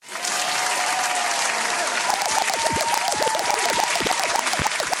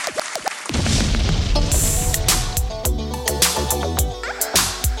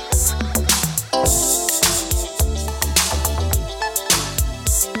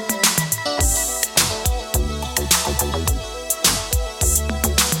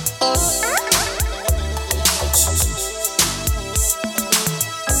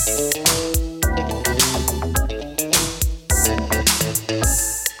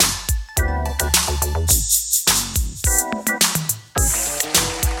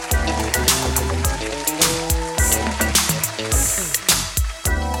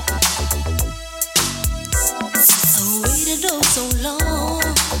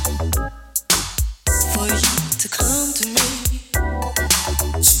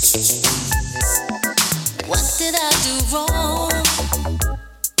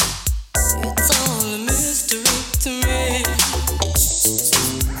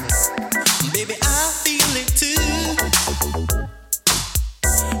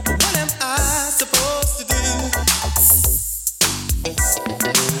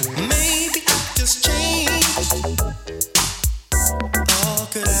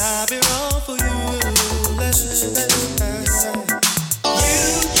could I be wrong for you?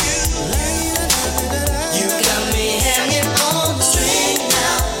 You got me hanging on the string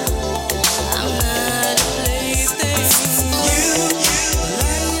now. I'm not a plaything.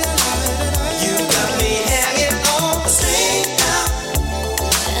 You got me hanging on the string now.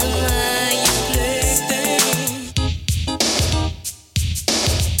 Am I your plaything?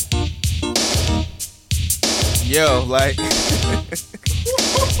 Yo, like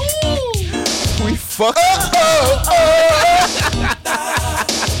we fuck.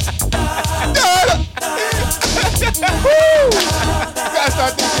 Gotta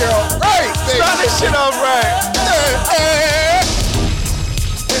start this shit off right, baby. Start this shit off right.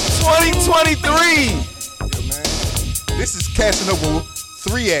 It's 2023. Yo, man. This is Casanova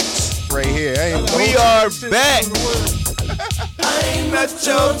 3X right here. We are back. I ain't not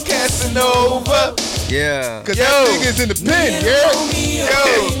your Casanova. Yeah. Cause that nigga's in the pen, yeah. Yo.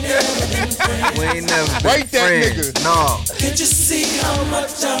 We ain't never been Right that friends. nigga. No. Can't you see how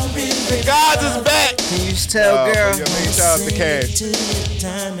much I really God is back. Can you tell, girl? Yeah, man, shout out to Cash. to you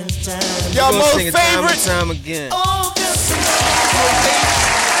time and time? Y'all Gonna most sing it time and favorite. time again. Oh,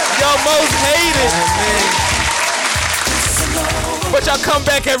 Y'all most hated. Man. But y'all come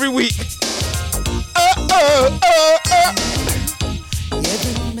back every week.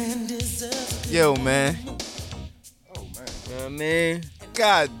 every man deserves a Yo, man. You know what I mean?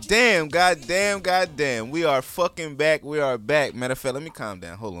 God damn. We are fucking back. We are back. Matter of fact, let me calm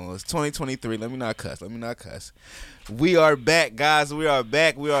down. Hold on. It's 2023. Let me not cuss. We are back, guys. We are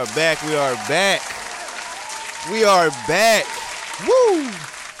back. We are back. Woo!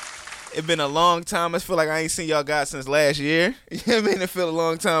 It been a long time. I feel like I ain't seen y'all guys since last year. You know what I mean? It feel a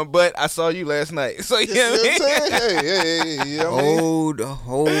long time, but I saw you last night. So, you know what I mean? Hey, you know what I mean? Hold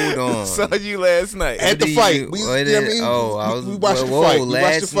on. Saw you last night. At the fight. We watched the fight.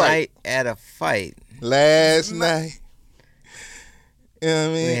 Last night at a fight. Last night. You know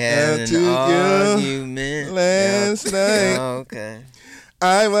what I mean? We had an argument. Last night. Oh, okay.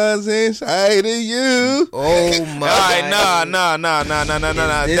 I was inside of you. Oh my. All right,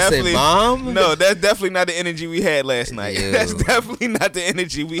 nah. Is this a bomb? No, that's definitely not the energy we had last night. Ew. That's definitely not the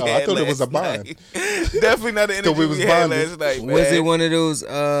energy we had. I thought it was a last bond. night. Definitely not the Thought energy we was we had bonding. last night. Man. Was it one of those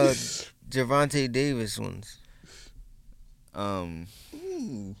Javante Davis ones?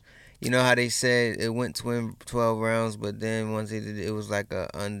 You know how they said it went 12 rounds, but then once it was like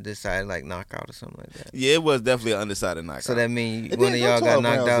a undecided like knockout or something like that. Yeah, it was definitely an undecided knockout. So that means It one of didn't go y'all got 12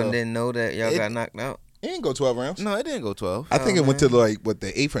 knocked rounds, out though. and didn't know that y'all got knocked out. It didn't go 12 rounds. No, it didn't go 12. I think it went to like what,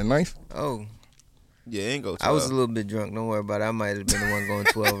 the 8th or 9th. Oh, Yeah, it didn't go 12. I was a little bit drunk. Don't worry about it. I might have been the one going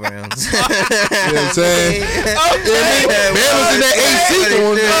 12 rounds. You know what I'm saying? Man was in that AC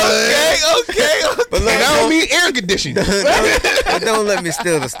going. Okay. But look, And I don't mean air conditioning. but don't let me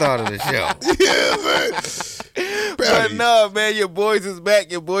steal the start of the show. Yeah, man. But no, man, your boys is back.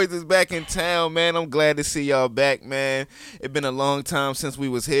 Your boys is back in town, man. I'm glad to see y'all back, man. It been a long time since we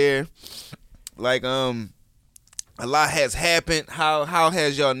was here. Like, a lot has happened. How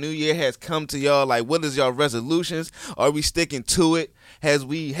has y'all New Year has come to y'all? Like, what is y'all resolutions? Are we sticking to it? Has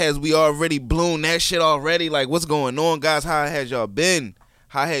we already blown that shit already? Like, what's going on, guys? How has y'all been?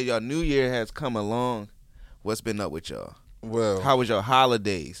 How has y'all New Year has come along? What's been up with y'all? Well, How was your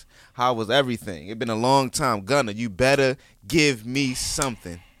holidays? How was everything? It been a long time. Gunna, you better give me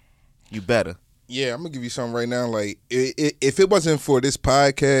something. You better. yeah, I'm gonna give you something right now. Like, if it wasn't for this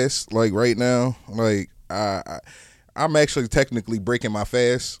podcast, like right now, like I'm actually technically breaking my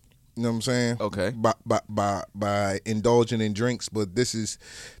fast. You know what I'm saying? Okay. By indulging in drinks, but this is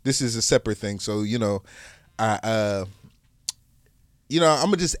a separate thing. So I'm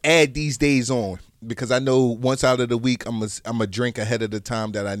gonna just add these days on because I know once out of the week I'm a drink ahead of the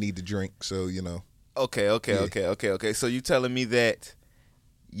time that I need to drink. So Okay. So you telling me that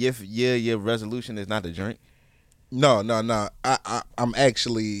your resolution is not to drink? No. I'm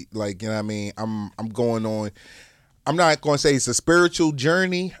actually like, you know what I mean? I'm going on. I'm not going to say it's a spiritual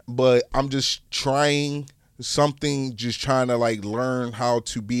journey, but I'm just trying something, just trying to like learn how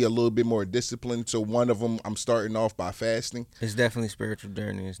to be a little bit more disciplined. So one of them, I'm starting off by fasting. It's definitely a spiritual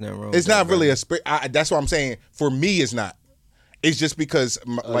journey. It's not wrong. It's not really a spirit. That's what I'm saying. For me, it's not. It's just because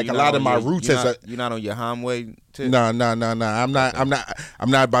like a lot of my roots you're not on your Hamway tip? No. I'm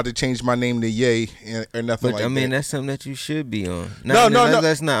not about to change my name to Ye or nothing But like I mean, that. that's something that you should be on. No.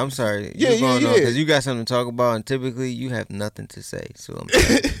 That's not. I'm sorry. Yeah, You're going on yeah. because you got something to talk about, and typically you have nothing to say. So I'm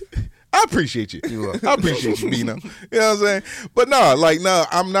sorry. I appreciate you. You are. I appreciate you, Bino. You know what I'm saying? But no,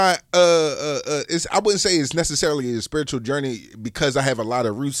 I'm not. I wouldn't say it's necessarily a spiritual journey because I have a lot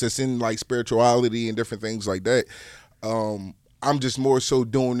of roots that's in like spirituality and different things like that. I'm just more so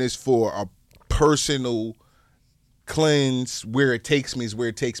doing this for a personal cleanse. Where it takes me is where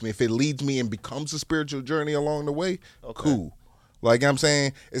it takes me. If it leads me and becomes a spiritual journey along the way, cool. Like I'm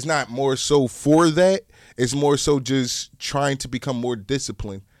saying, it's not more so for that. It's more so just trying to become more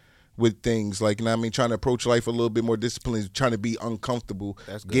disciplined with things. Like, you know what I mean? Trying to approach life a little bit more disciplined, trying to be uncomfortable.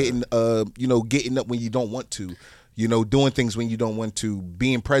 That's good. Getting up when you don't want to. Doing things when you don't want to,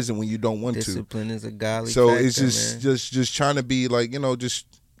 being present when you don't want Discipline is a godly So factor, it's just trying to be like, I'm just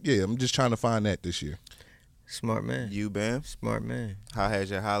trying to find that this year. Smart man. You, Bam? Smart man. How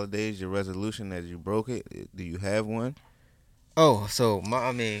has your holidays, your resolution as you broke it? Do you have one? Oh, so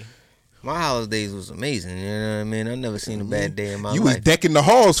my holidays was amazing. You know what I mean? I've never seen a bad day in my You life. was decking the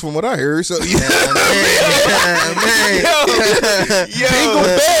halls from what I heard. So Man. jingle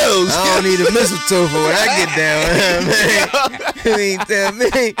bells. I don't need a mistletoe for when I get down. Man. You ain't tell me.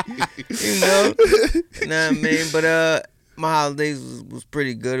 Know what I mean? But my holidays was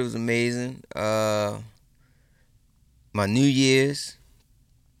pretty good. It was amazing. My New Year's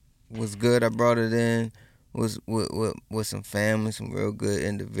was good. I brought it in. Was with some family, some real good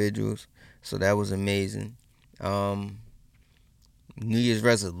individuals. So that was amazing. New Year's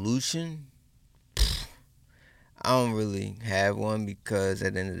resolution, I don't really have one because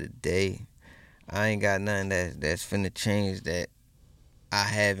at the end of the day, I ain't got nothing that's finna change that I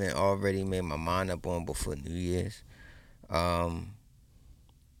haven't already made my mind up on before New Year's.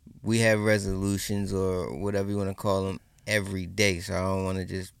 We have resolutions or whatever you want to call them every day, so I don't want to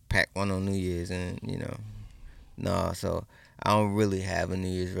just pack one on New Year's and, No, so I don't really have a New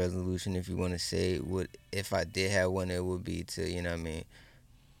Year's resolution. If you want to say if I did have one, it would be to,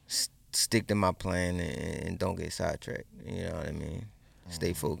 stick to my plan and don't get sidetracked. You know what I mean?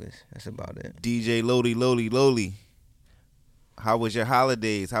 Stay focused. That's about it. DJ Lodi. How was your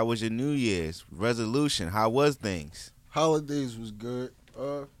holidays? How was your New Year's resolution? How was things? Holidays was good.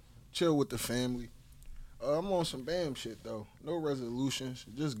 Chill with the family. I'm on some Bam shit though. No resolutions,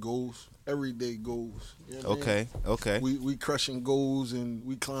 just goals. Everyday goals. You know what I mean? Okay. We crushing goals and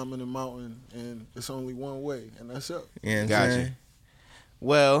we climbing the mountain and it's only one way and that's up. Yeah, Gotcha.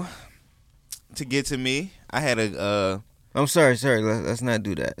 Well, to get to me, I had I'm sorry. Let's not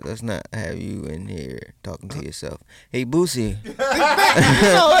do that. Let's not have you in here talking to yourself. Hey, Boosie.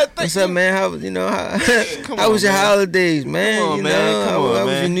 What's up, man? How was your holidays, man? Come on, man. How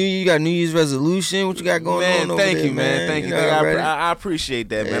was your New Year? You got New Year's resolution? What you got going on over thank there, you, man. Thank you. I appreciate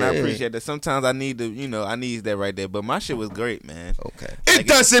that, man. I Yeah. appreciate that. Sometimes I need to, I need that right there. But my shit was great, man. Okay. It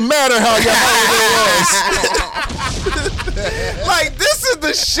doesn't matter how your holiday was. Like, this is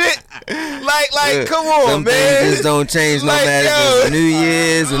the shit. Like, come on, Some man. things just don't change no Like, matter if yo, it's New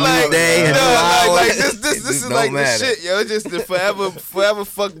Year's, a new day, a new hour. This is don't like matter. the shit, yo. It's just the forever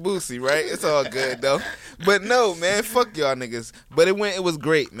fuck Boosie, right? It's all good though. But no, man, fuck y'all niggas. But it was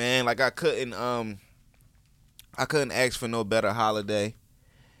great, man. Like I couldn't ask for no better holiday.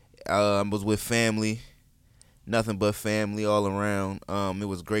 I was with family, nothing but family all around. It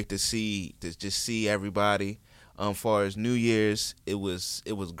was great to just see everybody. Far as New Year's, it was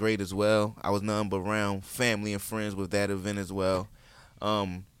great as well. I was nothing but around family and friends with that event as well.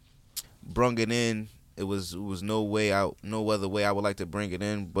 Brung it in. It was no other way I would like to bring it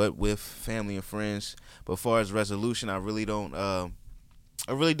in, but with family and friends. But far as resolution, I really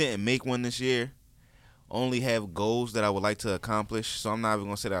didn't make one this year. Only have goals that I would like to accomplish. So I'm not even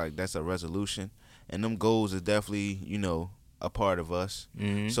gonna say that that's a resolution. And them goals is definitely a part of us.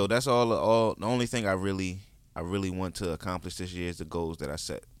 Mm-hmm. So that's all. The only thing I really want to accomplish this year is the goals that I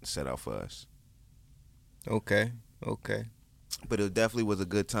set out for us. Okay. But it definitely was a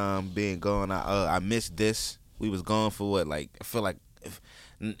good time being gone. I missed this. We was gone for what? Like, it felt like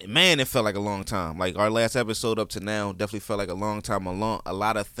a long time. Like our last episode up to now definitely felt like a long time. A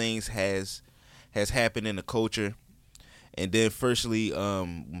lot of things has happened in the culture. And then first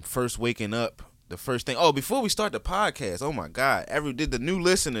waking up, the first thing. Oh, before we start the podcast, oh my God, the new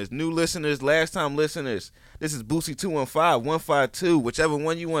listeners, last time listeners. This is Boosie 215, 152, whichever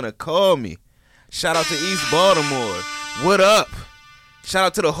one you want to call me. Shout out to East Baltimore. What up? Shout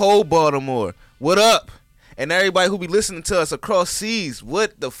out to the whole Baltimore. What up? And everybody who be listening to us across seas.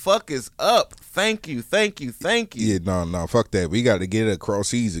 What the fuck is up? Thank you. Yeah, no, fuck that. We got to get it across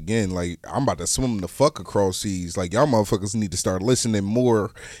seas again. Like, I'm about to swim the fuck across seas. Like, y'all motherfuckers need to start listening more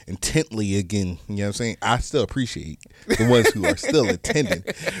intently again. You know what I'm saying? I still appreciate the ones who are still attending.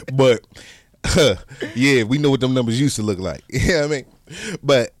 But, yeah, we know what them numbers used to look like. You know what I mean?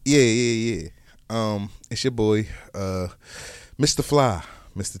 But, yeah. It's your boy, Mr. Fly,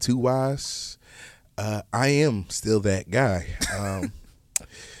 Mr. Two Wise. I am still that guy.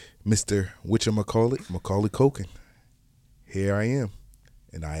 Mr. Macaulay Culkin. here I am,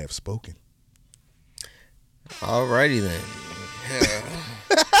 and I have spoken. Alrighty then.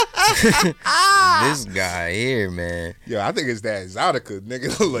 This guy here, man. Yeah, I think it's that Exotica, nigga.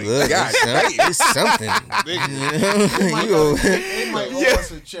 Like, Look, God, it's something. They might owe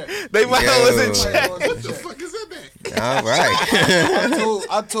us a check. They might Yo. owe us a They check. might owe us a what the check. fuck is that? All right.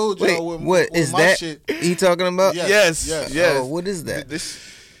 I told Wait, y'all with, what with is my that? shit. He talking about? Yes. Oh, what is that?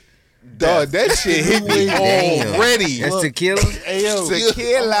 Dog, that shit hit me Damn. already. That's Look. tequila. Hey yo,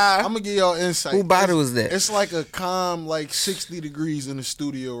 Tequila. I'm gonna give y'all insight. Who bottle was that? It's like a calm, like 60 degrees in the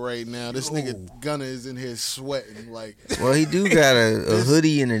studio right now. This nigga Gunna is in here sweating. Like Well, he do got a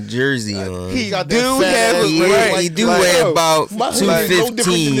hoodie and a jersey on. he got do that fat have ass a- He, red, right, he like- do like- wear yo, about My hoodie is no different than this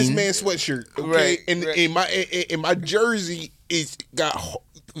 215. man's sweatshirt. Okay, Right, and right. in my jersey is got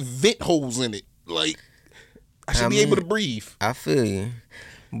vent holes in it. Like I should I be mean- able to breathe. I feel you.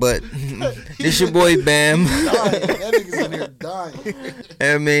 But this your boy Bam. dying. That nigga's in here dying.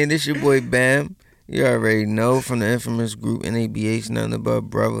 I mean, this your boy Bam. You already know from the infamous group NABH, nothing but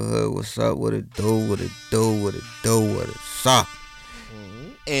brotherhood. What's up? What a dough, what a dough, what a dough, what a sock.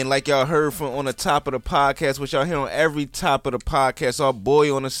 And like y'all heard from on the top of the podcast, which y'all hear on every top of the podcast, our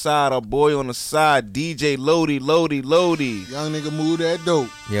boy on the side, DJ Lodi. Young nigga move that dope.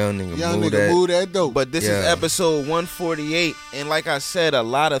 Young nigga, Young move nigga that. move that dope. But this is Yeah. episode 148, and like I said, a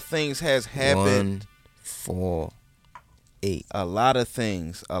lot of things has happened. 148. A lot of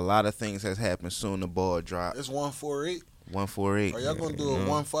things has happened. Soon the ball drop. It's 148. 148. Are y'all gonna do a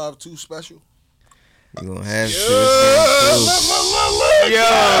 152 special? You gonna have to. Yo,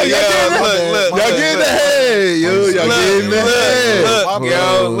 look, Y'all get in the head, yo. Y'all get in the head. Look,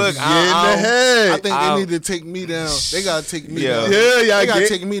 yo, look, Get in the I head. think I'll- they need to take me down. They gotta take me Yeah. down. Yeah, y'all They gotta get.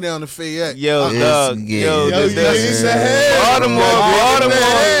 take me down to Fayette. Yo, This dog, is yo, getting- Yo, this- you get in the head.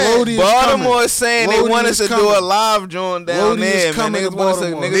 Lodi is Baltimore coming. saying they Lodi want us is to do a coming. live joint down Lodi is there, man. coming to Niggas want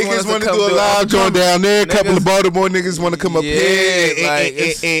Baltimore. Niggas want to come do a live joint down there. A couple Niggas- of Baltimore niggas want to come up Yeah, here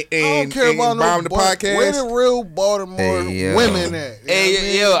like, and I don't care about bomb no the Where the podcast. real Baltimore Hey, yo. women at? You know what I Hey,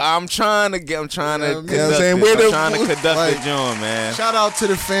 mean? yo, I'm trying to You know what I mean? conduct You know what I'm saying? Where it. the- I'm trying to conduct like, the joint, man. Shout out to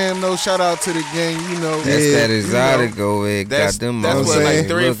the fam, though. Shout out to the gang. You know, That's Yeah, that exotic over there. That's Got them that's what what, I'm like saying.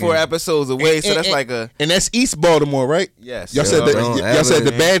 3 or 4 episodes away, so that's like a And that's East Baltimore, right? yes. Y'all yo, said don't y'all said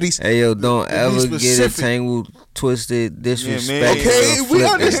the ever- baddies. Hey yo, don't be ever get it specific. tangled, twisted, disrespected. Okay, or we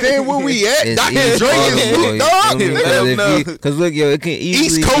flipped. understand where we at. It's Dr. East Dre is Baltimore, lit, you dog. feel me? Let 'em know. Cause look, yo, it can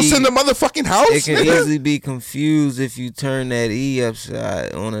easily East Coast be, in the motherfucking house. it can nigga. easily be confused if you turn that E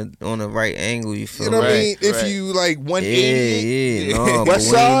upside on a right angle. You feel You know what I Right, mean? If right. you like Yeah, 180, yeah, no, but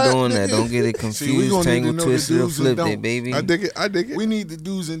West we ain't side, doing that. nigga. Don't get it See, we confused, gonna need to tangled, know the twisted, or do's and flipped it, don'ts. baby. I dig it. I dig it. we need the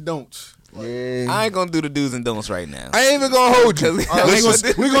do's and don'ts. Yeah. I ain't gonna do the do's and don'ts right now. I ain't even gonna hold you. Cause- All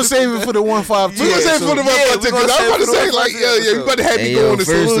right, we gonna save it for the 152. We gonna say for the Yeah, we motherfucker gonna because say I'm about to for the say like, yo, you about to have me Hey go yo, on the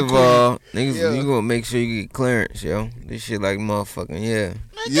first saloon. of all, niggas, Yeah. you gonna make sure you get clearance, yo. This shit like motherfucking yeah.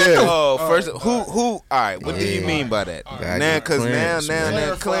 Yeah. Oh, first, who? All right. What do you Yeah. mean by that? Gotta Now, get cause clearance, now,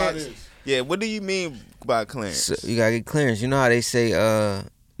 man. clearance. Yeah. What do you mean by clearance? So you gotta get clearance. You know how they say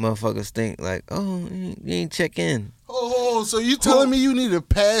motherfuckers think like, oh, you ain't check in. Oh, so you telling me you need a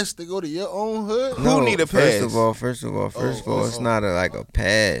pass to go to your own hood? Who need a First pass? of all, it's not like a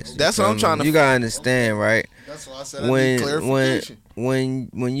pass. You That's what feel I'm me? trying to- You gotta understand, right? That's why I said I need clarification.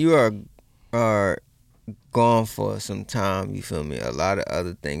 When you are gone for some time, you feel me? A lot of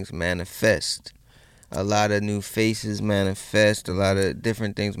other things manifest. A lot of new faces manifest. A lot of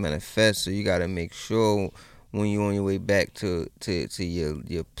different things manifest. So you gotta make sure when you on your way back to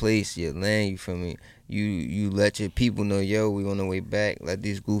your place, your land, you feel me? You let your people know, yo, we on the way back. Let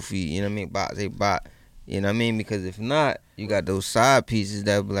these goofy, you know what I mean, bots, they bot. You know what I mean? Because if not, you got those side pieces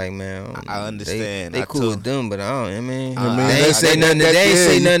that be like, man, I understand. They I cool told- with them, but I don't. I mean, I mean, they ain't that's- say nothing. that- They ain't yeah,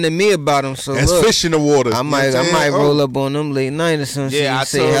 say you- nothing to me about them. So That's look, fish in the water. I You know might what I'm saying? roll up on them late night or something. Yeah, I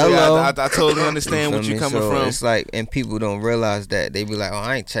say totally, hello. I totally understand feel what you me? coming So from. It's like, and people don't realize that. They be like, oh,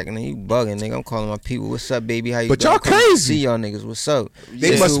 I ain't checking in. You bugging, nigga. I'm calling my people. What's up, baby? How you But doing? y'all Come crazy. See y'all niggas. What's up? They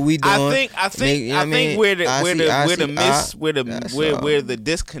This must- what we doing. I think You know what I mean? where the I where see- the I where the see- miss that's where all. the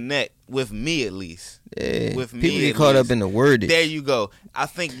disconnect with me at least. Yeah. With me People get at caught least. up in the wordage. There you go. I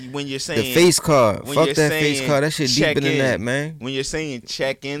think when you're saying The face card. when Fuck you're that face saying card. That shit check deeper than in, that, man. When you're saying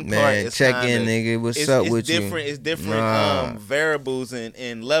check in part, Man, it's check kinda, in, nigga. What's it's, up it's with different, you? It's different Nah. variables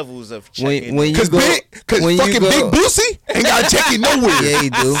and levels of checking. When you Cause go, when you fucking go, Big Boosie ain't got to check it nowhere. Yeah, he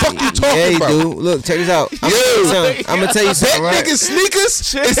do. Fuck you talking yeah, he about? do. Look, check this out. I'm gonna tell you That something, right? nigga sneakers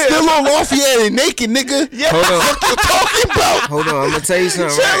Chill. is still on Lafayette and naked, nigga. Yeah. Hold on, What you talking about? hold on. I'm gonna tell you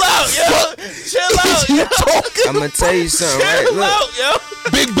something, Chill right? out, yo. Chill out, you yo. talking I'm gonna tell you something, right? Chill Look, out, yo.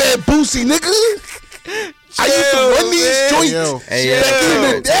 Big bad Boosie, nigga. I used to run these joints. Yo, Hey, Chill.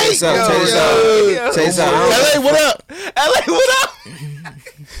 yo, check this out. Check this out. Check this out. LA, what up? LA, what up?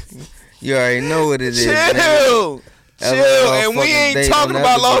 You already know what it is, man. Chill. LA Chill. And we motherfuckers, ain't they talking don't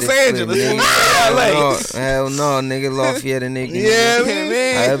about ever Los get it Angeles. split, We nigga. in LA. Hell no, nigga. Lafayette, nigga. Yeah,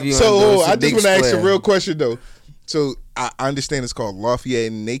 man. However you So wanna do it, it's a I big just want to ask a square. real question though. So I understand it's called Lafayette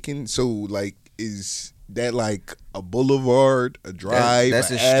and Macon. So like, is that like a boulevard, a drive,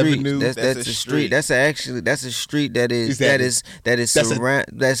 That's an a street. avenue? That's That's a a street. street. That's a street that is Is that-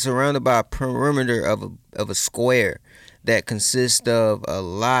 that's surrounded by a perimeter of a square that consists of a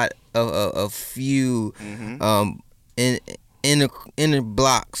lot of a few inner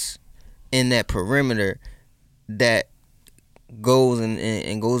blocks in that perimeter that goes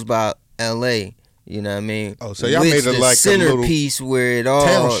and goes by L.A. You know what I mean? Oh, so y'all With made it the like a little centerpiece where it all,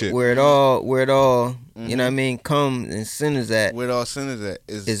 township. where it all, you know what I mean, comes and centers at Where it all centers at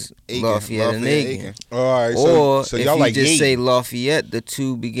is Aiken. Lafayette and Aiken. All right, Or so if y'all you like just Yates. say Lafayette, the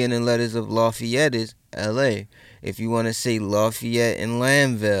two beginning letters of Lafayette is L.A. If you want to say Lafayette and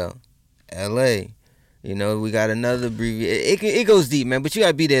Lanville, L.A. You know, we got another abbreviation. It goes deep, man, but you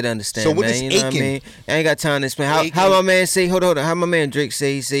gotta be there to understand, So what man. is You know what I Aiken? mean? I ain't got time to explain. Aiken. How my man say, hold on, how my man Drake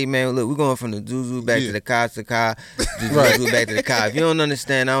say, he say, man, look, we're going from the Zuzu back Yeah. to the car, the Right. Zuzu back to the car. If you don't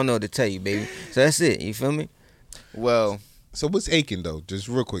understand, I don't know what to tell you, baby. So that's it. You feel me? Well, So what's Aiken though? Just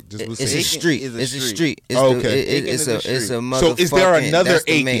real quick. Just what's It's a Aiken street. is a It's a street. street. It's Okay. the, Aiken it's is a a it's a street. motherfucking. So is there another that's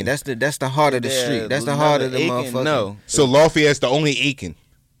the main- Aiken? That's the heart of the street. That's the heart of the Aiken, motherfucker. No. So Lafayette's the only Aiken.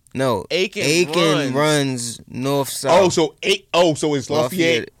 No, Aiken runs north south. So it's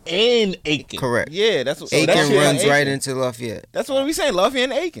Lafayette, and Aiken. Correct. Yeah, that's what. Aiken that's runs Aiken. right into Lafayette. That's what we saying. Lafayette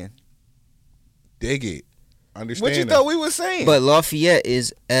and Aiken. Dig it. Understand. What you that. thought we were saying? But Lafayette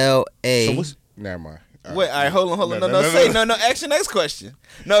is L.A. So what's? Never mind. Wait, all right, hold on. No, Ask your next question.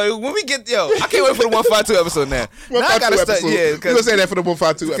 No, when we get, I can't wait for the 152 episode now. Now I gotta start, We're gonna say that for the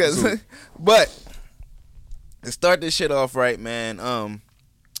 152 episode. But to start this shit off right, man.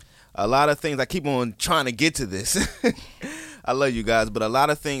 A lot of things I keep on trying to get to this. I love you guys, but a lot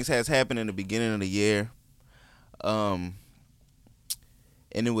of things has happened in the beginning of the year. And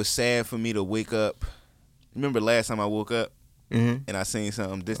it was sad for me to wake up. Remember last time I woke up? Mm-hmm. And I seen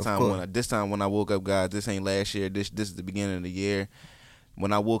something this Of time course. when I woke up, guys. This ain't last year. This is the beginning of the year.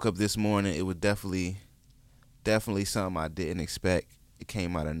 When I woke up this morning, it was definitely something I didn't expect. It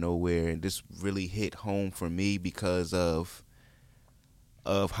came out of nowhere, and this really hit home for me because of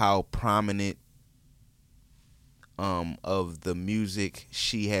how prominent of the music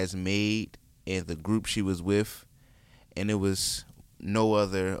she has made and the group she was with, and it was no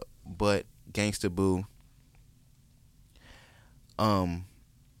other but Gangsta Boo.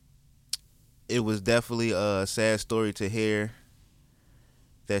 It was definitely a sad story to hear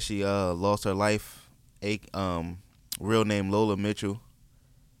that she lost her life. Real name Lola Mitchell.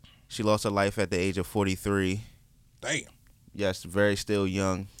 She lost her life at the age of 43. Damn. Yes, very still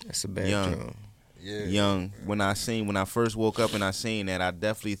young. That's a bad Young. drum. Yeah. Young. When I first woke up and I seen that, I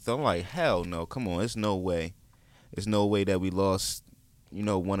definitely thought like, hell no, come on, it's no way. There's no way that we lost,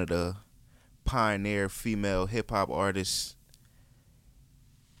 one of the pioneer female hip hop artists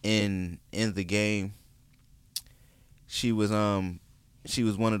in the game. She was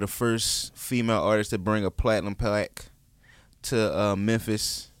one of the first female artists to bring a platinum plaque to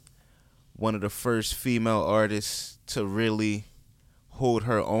Memphis. One of the first female artists to really hold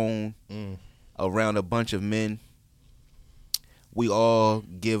her own around a bunch of men. We all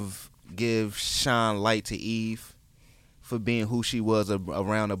shine light to Eve for being who she was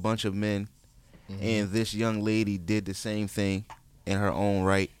around a bunch of men. And this young lady did the same thing in her own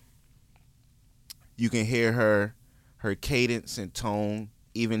right. You can hear her cadence and tone,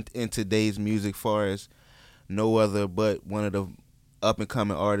 even in today's music, far as no other but one of the up and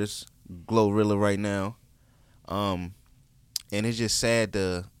coming artists, Glorilla, right now. And it's just sad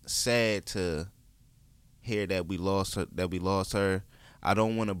to hear that we lost her. I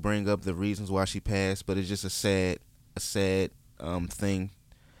don't want to bring up the reasons why she passed, but it's just a sad thing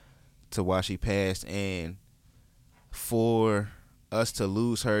to why she passed, and for us to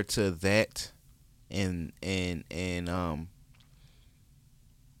lose her to that, and it's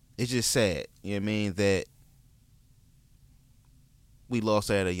just sad. You know what I mean, that we lost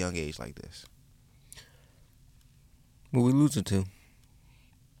her at a young age like this. What we losing to?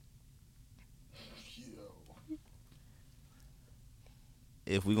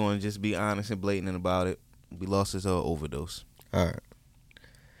 If we're going to just be honest and blatant about it, we lost her to an overdose. All right.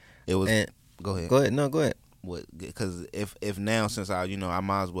 It was. And Go ahead. go ahead. No, go ahead. Because if now, since I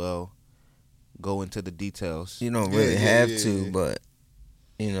might as well go into the details. You don't really Yeah, have yeah, to, yeah. but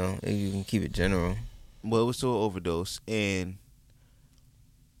you can keep it general. Well, it was to an overdose, and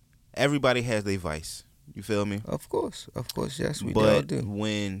everybody has their vice. You feel me? Of course, yes, we all But do.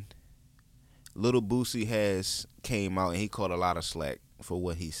 when Little Boosie has came out and he caught a lot of slack for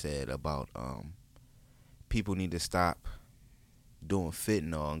what he said about people need to stop doing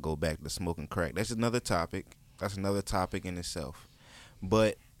fentanyl and go back to smoking crack. That's another topic. That's another topic in itself.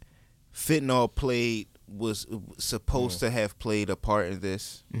 But fentanyl was supposed to have played a part in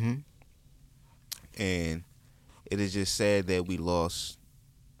this, Mm-hmm. and it is just sad that we lost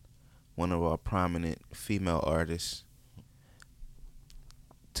one of our prominent female artists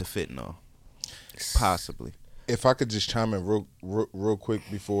to fentanyl, possibly. If I could just chime in real quick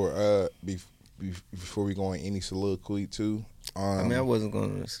before before we go on any soliloquy too. I mean, I wasn't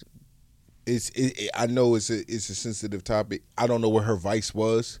going to. I know it's a sensitive topic. I don't know what her vice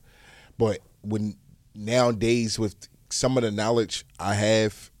was, but when nowadays with some of the knowledge I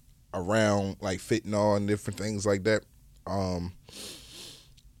have around like fentanyl and different things like that,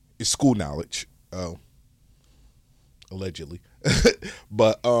 it's school knowledge, allegedly,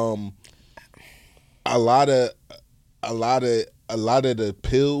 but a lot of the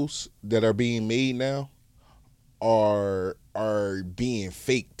pills that are being made now are being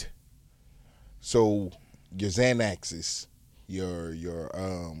faked. So your Xanaxes, your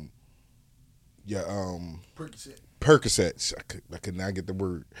Percocets, I could not get the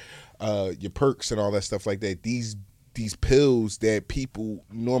word, your perks and all that stuff like that. These pills that people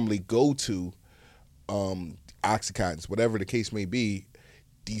normally go to, Oxycontins, whatever the case may be,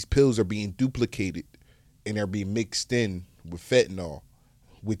 these pills are being duplicated and they're being mixed in with fentanyl,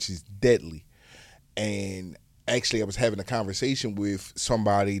 which is deadly. And actually, I was having a conversation with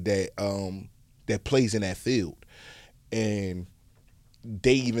somebody that plays in that field, and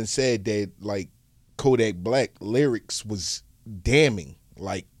they even said that like Kodak Black lyrics was damning.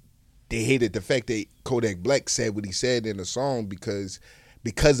 Like they hated the fact that Kodak Black said what he said in the song because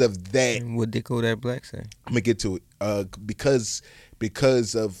of that. And what did Kodak Black say? I'm gonna get to it.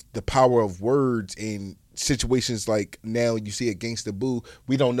 Because of the power of words in situations like now you see a Gangsta Boo,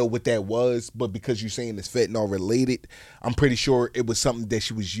 we don't know what that was, but because you're saying it's fentanyl related, I'm pretty sure it was something that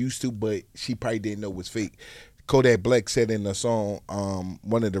she was used to, but she probably didn't know was fake. Kodak Black said in the song,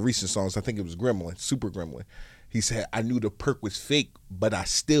 one of the recent songs, I think it was Gremlin, Super Gremlin, he said, I knew the perk was fake, but I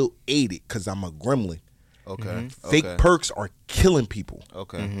still ate it because I'm a gremlin. Okay. Fake perks are killing people.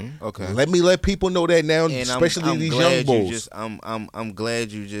 Okay. Okay. Let people know that now, And especially I'm these glad young bulls. you just I'm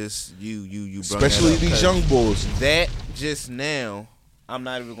glad you just you brought Especially that up, these 'cause young bulls. That just now, I'm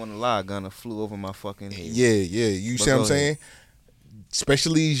not even gonna lie, Gunna flew over my fucking head. Yeah. You But see what go I'm saying?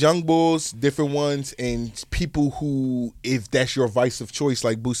 Especially these young bulls, different ones, and people who, if that's your vice of choice,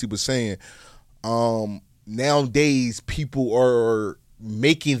 like Boosie was saying, nowadays people are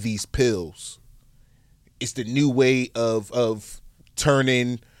making these pills. It's the new way of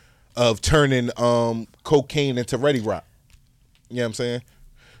turning cocaine into Ready Rock. You know what I'm saying?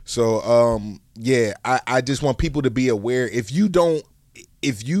 So yeah, I just want people to be aware. If you don't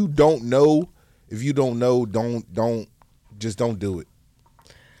know, don't do it.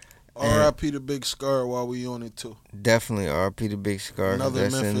 R.I.P. the Big Scar while we on it too. Definitely R.P. the Big Scar. Another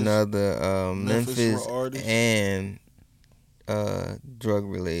That's Memphis- another Memphis Memphis artist. and drug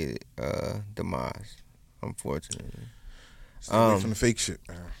related demise, unfortunately. Stay away from the fake shit.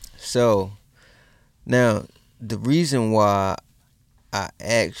 So now the reason why I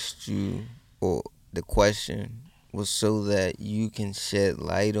asked you or the question was so that you can shed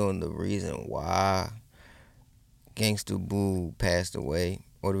light on the reason why Gangsta Boo passed away,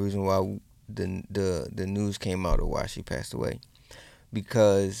 or the reason why the news came out of why she passed away,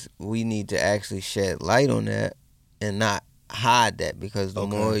 because we need to actually shed light on that and not hide that, because the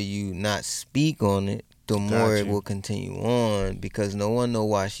more you not speak on it, the more it will continue on, because no one know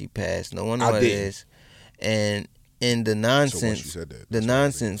why she passed, no one know what it is, and the nonsense, the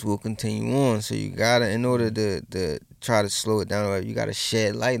nonsense will continue on. So you gotta, in order to try to slow it down, you gotta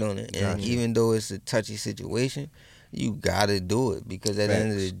shed light on it, and even though it's a touchy situation, you gotta do it, because at the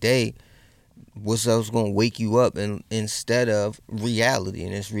end of the day, what's else gonna wake you up instead of reality?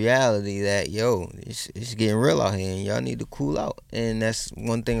 And it's reality that it's getting real out here, and y'all need to cool out. And that's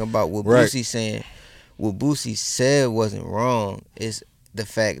one thing about what Boosie saying. What Boosie said wasn't wrong. It's the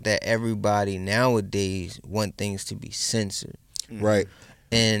fact that everybody nowadays want things to be censored. Right.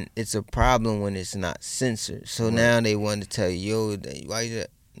 And it's a problem when it's not censored. So now they want to tell you, why you that?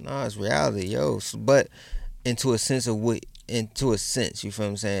 No, it's reality, But into a sense, you feel what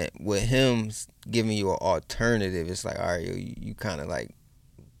I'm saying? With him giving you an alternative, it's like, all right, you kind of like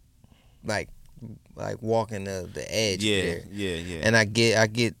walking the edge there. Yeah. And I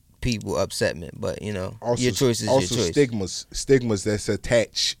get people upsetment. But you know, Also, your choice is also your choice. stigmas that's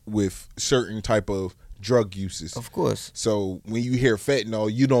attached with certain type of drug uses. Of course. So when you hear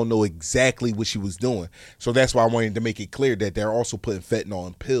fentanyl, you don't know exactly what she was doing. So that's why I wanted to make it clear that they're also putting fentanyl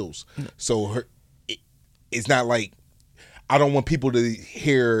in pills. So it's not like, I don't want people to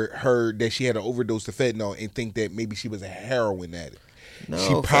hear her that she had an overdose of fentanyl and think that maybe she was a heroin addict. No,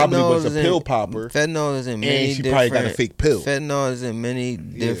 she probably was a pill in, popper. Fentanyl is in many and she different, probably got a fake pill. Fentanyl is in many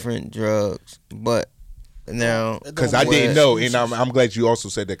different drugs, but now because I didn't know, and I'm glad you also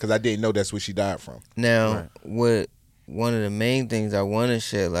said that because I didn't know that's what she died from. Now, what one of the main things I want to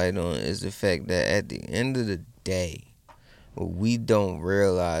shed light on is the fact that at the end of the day, what we don't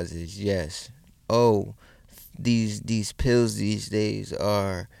realize is these pills these days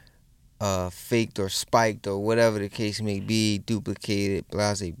are faked or spiked or whatever the case may be, duplicated,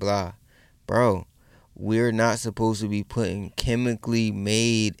 blah, blah, blah. Bro, we're not supposed to be putting chemically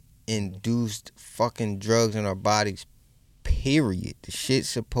made, induced fucking drugs in our bodies, period. The shit's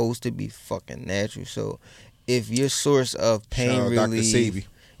supposed to be fucking natural. So if your source of pain relief,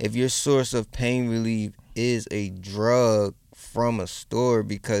 if your source of pain relief is a drug from a store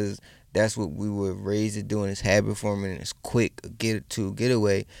because that's what we were raised to do and it's habit forming and it's quick, get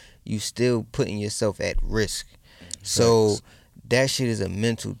away, you still putting yourself at risk. So that shit is a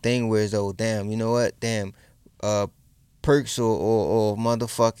mental thing. Whereas, oh damn, you know what? Damn, perks or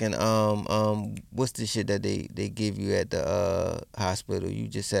motherfucking what's the shit that they give you at the hospital? You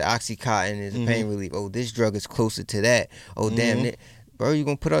just said Oxycontin is a pain relief. Oh, this drug is closer to that. Oh damn, bro, you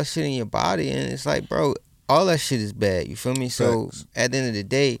gonna put all shit in your body and it's like, bro, all that shit is bad. You feel me? So at the end of the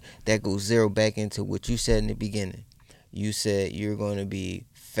day, that goes zero back into what you said in the beginning. You said you're going to be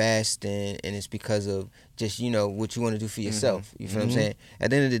fasting, and it's because of just, you know, what you want to do for yourself. You feel what I'm saying?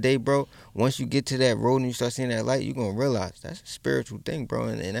 At the end of the day, bro, once you get to that road and you start seeing that light, you're going to realize that's a spiritual thing, bro,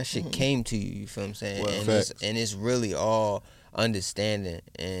 and that shit came to you. You feel what I'm saying? Well, and it's really all understanding.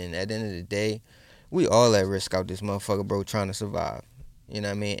 And at the end of the day, we all at risk out this motherfucker, bro, trying to survive. You know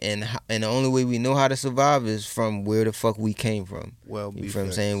what I mean? And the only way we know how to survive is from where the fuck we came from. Well, you feel what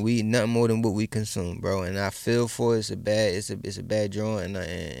I'm saying? We nothing more than what we consume, bro. And I feel for it. It's a bad drawing.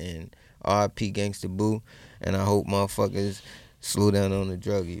 And R.I.P. Gangsta Boo. And I hope motherfuckers slow down on the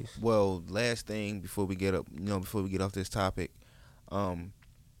drug use. Well, last thing before we get off this topic,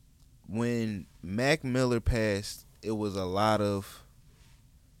 when Mac Miller passed, it was a lot of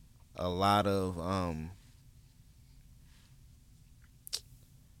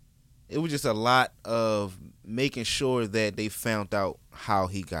it was just a lot of making sure that they found out how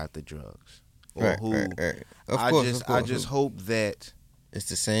he got the drugs. Or Right. I just hope that it's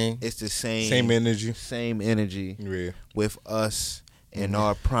the same. It's the same. Same energy. Yeah. With us and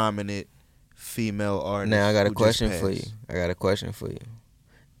our prominent female artists. Now I got a question for you.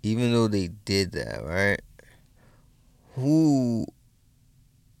 Even though they did that, right? Who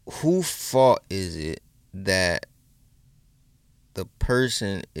fault is it that the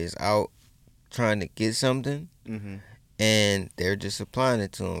person is out trying to get something and they're just supplying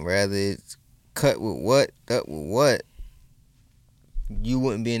it to them? Rather it's cut with what, you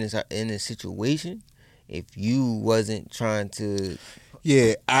wouldn't be in this situation if you wasn't trying to.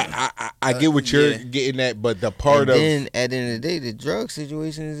 Yeah, I get what you're getting at, but the part of then at the end of the day, the drug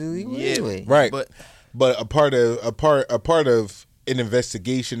situation is illegal anyway. Right, but a part of an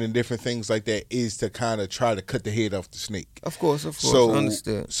investigation and different things like that is to kind of try to cut the head off the snake. Of course,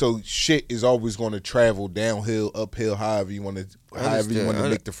 understood. So shit is always going to travel downhill, uphill, however you want to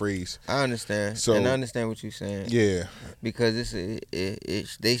make the phrase. I understand. So, and I understand what you're saying. Yeah, because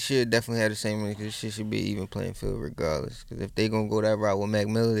they should definitely have the same. Because this shit should be even playing field regardless. Because if they gonna go that route with Mac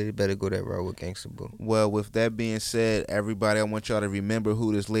Miller, they better go that route with Gangsta Boo. Well, with that being said, everybody, I want y'all to remember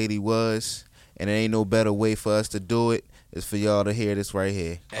who this lady was, and there ain't no better way for us to do it. It's for y'all to hear this right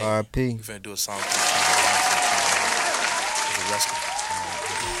here. Hey, R.I.P. We finna do a song. Let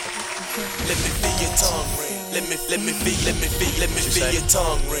me feel your tongue ring. Let me feel your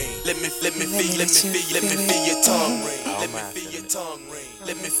tongue ring. Let me feel your tongue ring. Let me feel your tongue ring.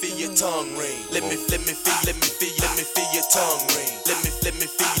 Let me feel your tongue ring. Let me feel your tongue ring. Let me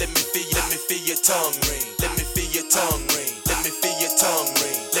feel your tongue ring. Let me feel your tongue ring. Let me feel your tongue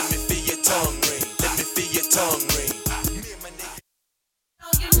ring. Let me feel your tongue ring. Let me feel your tongue ring.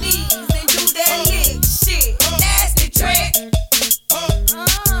 On your knees and do that lick shit. Nasty trick.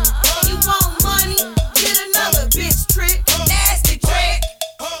 You want money? Get another bitch trick. Nasty trick.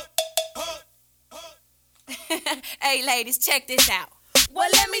 Hey ladies, check this out. Well,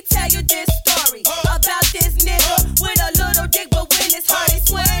 let me tell you this story about this nigga with a little dick, but when it's hard, he's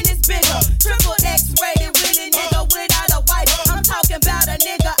swearing it's bigger. Triple X rated with a nigga without a wife. I'm talking about a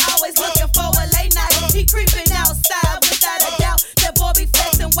nigga out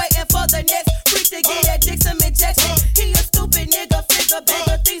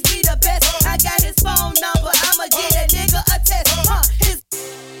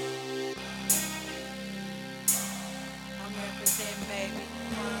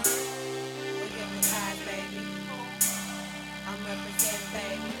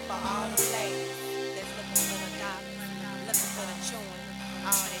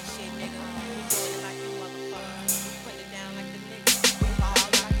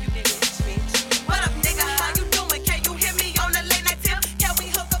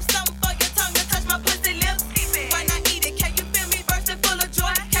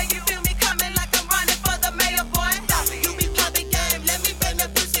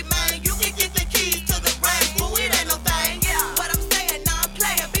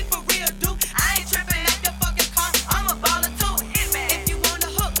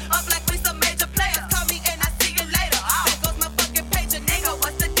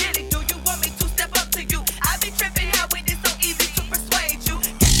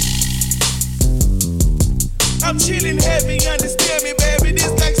I'm chillin' heavy, understand me, baby, this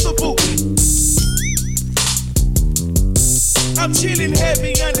gangsta boo. I'm chillin'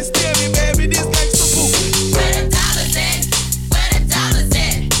 heavy, understand me, baby, this gangsta boo. Where the dollars at? Where the dollars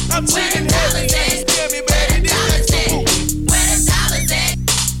at? I'm chillin' heavy, understand me, baby, this gangsta boo. Where the dollars at?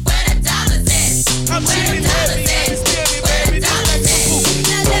 Where the dollars at? I'm chillin' heavy, understand me, baby, this gangsta boo.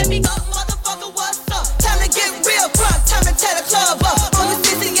 Now let me go, motherfucker, what's up? Time to get real drunk, time to tear the club up. All you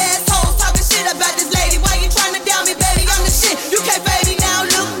sissy assholes talking shit about this lady. Why you trying to down me, baby? I'm the shit. You can't baby now,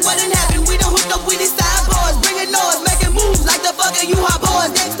 look what done happened. We done hooked up with these side boys, bringing noise, making moves like the fucking you hot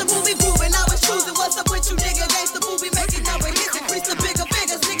boys. Gangsta movie grooving, I was choosing. What's up with you, nigga? Gangsta movie making number hits, increase the bigger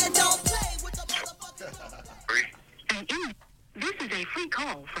figures. Nigga, don't play with the motherfucker. This is a free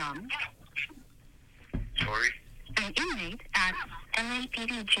call from Sorry? an inmate at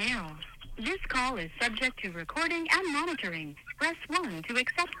LAPD jail. This call is subject to recording and monitoring. Press 1 to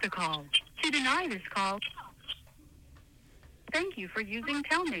accept the call. To deny this call, thank you for using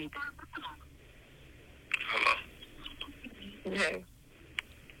Telmate. Hello? Yeah.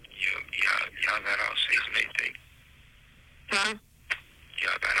 Y'all got out safe and everything? Huh?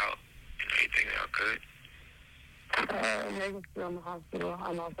 Y'all got out and everything y'all good? Megan's still in the hospital.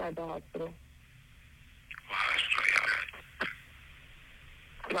 I'm outside the hospital. What hospital y'all at?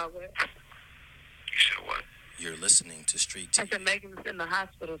 About what? You said what? You're listening to Street I TV. said Megan's in the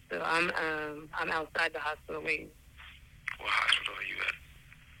hospital still. I'm outside the hospital waiting. What hospital are you at?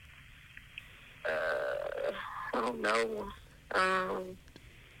 I don't know.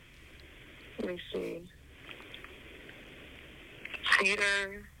 Let me see.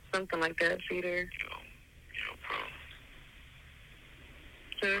 Feeder, something like that. Feeder. Yo, bro.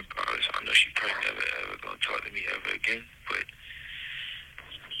 Hmm? I know she probably never gonna talk to me ever again, but,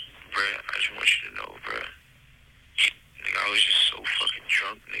 bruh, I just want you to know, bruh. Nigga, I was just so fucking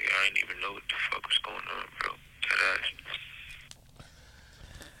drunk, nigga. I didn't even know what the fuck was going on, bro. Deadass.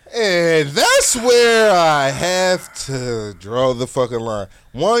 And that's where I have to draw the fucking line.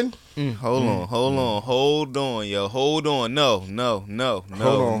 One, Hold on, yo. Hold on. No. on,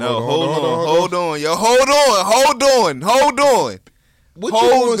 Hold on. what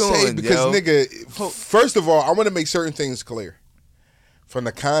Hold you gonna say? on, Because yo. nigga, first of all, I want to make certain things clear from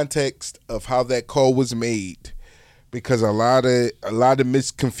the context of how that call was made, because a lot of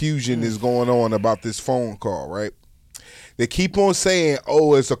misconfusion is going on about this phone call. Right? They keep on saying,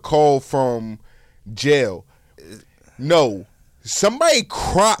 "Oh, it's a call from jail." No, somebody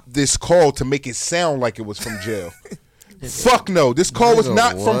cropped this call to make it sound like it was from jail. Fuck no, this call was Nigga,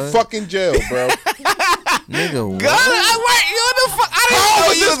 not from what? fucking jail, bro. Nigga, what? I didn't even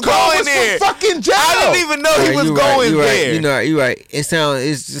know he was going there. Fucking jail. I didn't even know he was going there. You right. It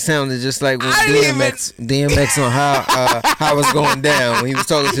sounded just like when I didn't DMX on how it's going down when he was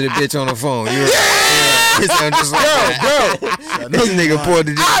talking to the bitch on the phone. You right. It sounded just like that. This nigga poured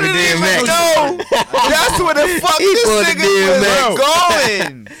the I for didn't even DMX. know. That's where the fuck He this pulled the nigga was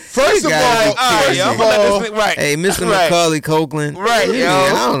going. First of all, Right. Hey, Mr. Right. Macaulay Culkin. Right, yo.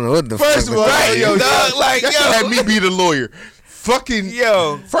 I don't know what the First fuck. of all, Right, yo, dog, like, that yo. should have me be the lawyer. Fucking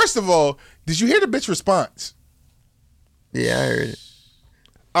Yo. First of all, did you hear the bitch response? Yeah, I heard it.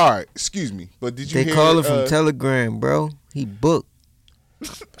 All right, excuse me, but did you They hear? call it from Telegram, bro. He booked.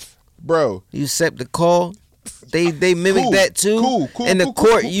 Bro, You accept the call. They mimic Cool, that too. cool, and the cool,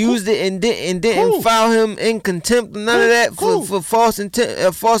 court cool, used it and didn't Cool. file him in contempt. None of that Cool. for false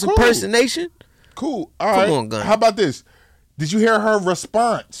impersonation. cool. All Come right. on, Gunna. How about this? Did you hear her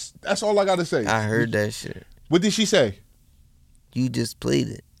response? That's all I got to say. I heard that shit. What did she say? You just played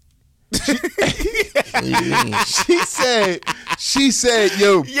it. What do you mean? She said,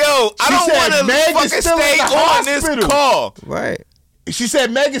 yo, Yo, I don't said want to Meg is fucking still in stay the on this hospital. call. Right. she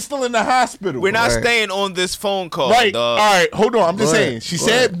said Meg is still in the hospital. We're not Right. staying on this phone call, right. dog. All right, hold on. I'm just Right. saying. She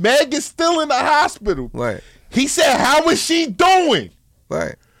said Meg is still in the hospital. Right. He said, how is she doing?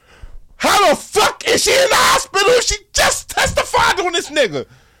 Right. How the fuck is she in the hospital if she just testified on this nigga?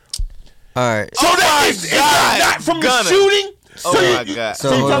 All right. So that is God, not from Gunna. the shooting? Oh So my you- God.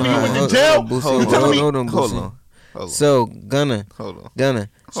 So you tell me you went to jail? Boosie, You telling me? hold on, Hold Boosie. on. Hold on. So Gunna. Hold on. Gunna.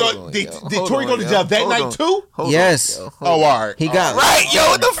 So Hold on, did yo. did Hold Tory on, go to yo. jail that Hold night on. too? Hold Yes. on, yo. Oh, all right. He got Right, yo,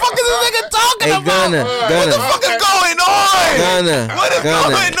 what the fuck is this nigga talking Hey, about? Gunna, What Gunna. the fuck is going on? Gunna. What is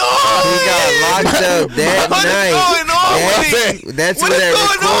Gunna. going on? He got locked up that What is night. going on with him? That's What where is that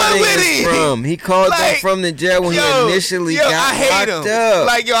going on recording with is him? from. He called them Like, from the jail when he initially got I hate locked him. up.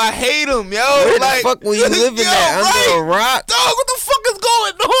 Like, yo, I hate him, yo. Where like, the fuck were you living yo, at? right? Under a rock? Dog, what the fuck is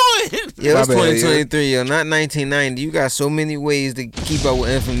going on? Yo, it's My bad, 2023, yo, not 1990. You got so many ways to keep up with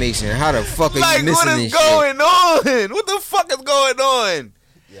information. How the fuck are Like, you missing what this is shit? going on? What the fuck is going on?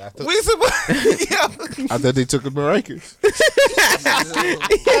 Yeah, I thought, We supposed. Yo, I thought they took him to Rikers.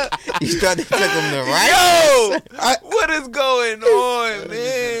 You thought they took him to right? yo, what is going on,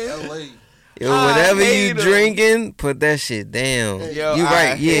 man? L.A. Yo, whatever hate you 'em. drinking, put that shit down. Yo, You I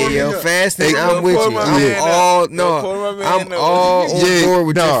right, yeah, hate yo, 'em. fasting. Hey, I'm with pour you. my I'm man all up. Yo, pour my man I'm up. all on board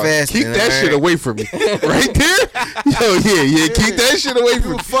with your fasting. Keep that all shit right? away from me. Right there? Yo, yeah, keep that shit away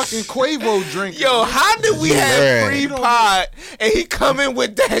from You me. fucking Quavo drinking. Yo, how did we have Yeah. free pod and he coming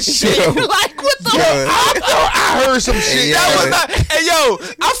with that shit? Yo. Like what the Yo. fuck? I heard some shit. Yeah. That was not. Hey yo,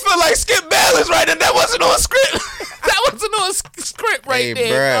 I feel like Skip Bayless right now. That wasn't on script. That wasn't on script right Hey,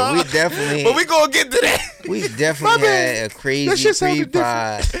 there. bruh, dog. we definitely, But we gonna get to that. we definitely had a crazy shit sounded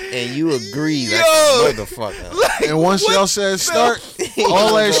pre-pod, and you agree like Yo. a motherfucker. Like, And once what y'all said the- start,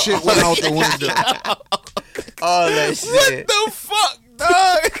 all that shit went out the window. All that What shit. the fuck,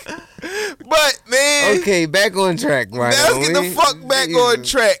 dog? But man, Okay, back on track, right? let's get the fuck back on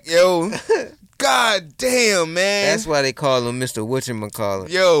track, yo. God damn, man. That's why they call him Mr. Whatchamacallit.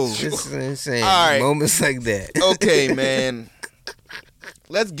 Yo. This is insane. All right. Moments like that. Okay, man.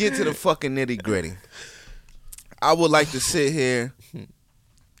 Let's get to the fucking nitty gritty. I would like to sit here.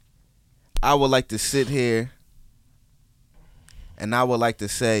 And I would like to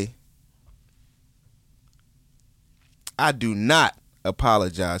say, I do not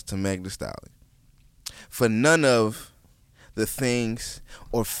apologize to Meg Thee Stallion for none of the things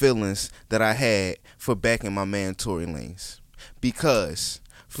or feelings that I had for backing my man Tory Lanez. Because,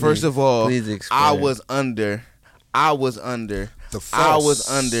 first of all, please explain. I was under The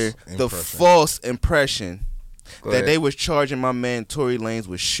the impression. false impression Go that ahead. they was charging my man Tory Lanez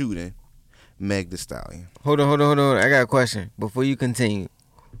with shooting Meg Thee Stallion. Hold on. I got a question before you continue.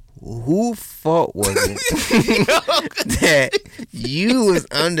 Who fault was it that you was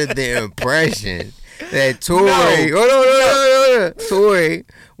under the impression that Tory, hold on, Tory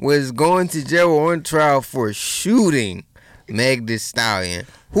was going to jail or on trial for shooting Meg Thee Stallion?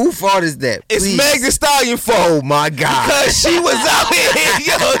 Who fault is that? It's Please. Meg Thee Stallion fault. Oh my God! Because she was out here,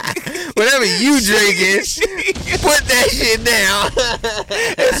 yo. Whatever you drinking, put that shit down.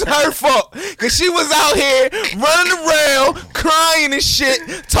 It's her fault. Because she was out here running around, crying and shit,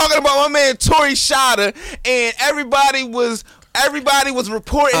 talking about my man Tory shot her, and everybody was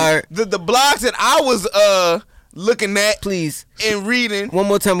reporting Alright. the blogs that I was looking at Please. and reading. One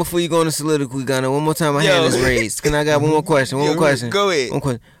more time before you go on the soliloquy, Gunna. One more time, my hand Yo. is raised. Can I got one more question? One Yo, more question. go ahead. One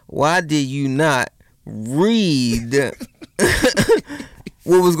question. Why did you not read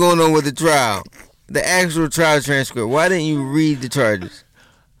what was going on with the trial? The actual trial transcript. Why didn't you read the charges?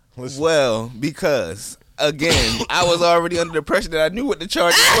 Well, because again, I was already under the impression that I knew what the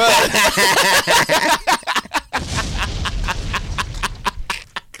charges was.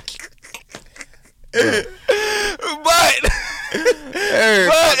 But Hey,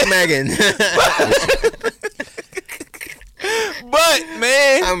 fuck Megan. but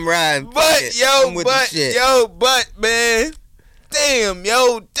man, I'm riding. Fuck but it. yo, I'm with the but shit. yo, but man, damn,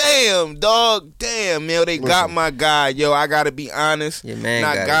 yo, damn, dog, damn, yo, they got my guy, yo. I gotta be honest, Your man and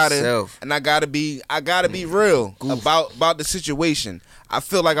I got gotta, himself. and I gotta be real about the situation. I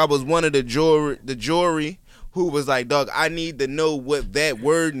feel like I was one of the jury who was like, dog, I need to know what that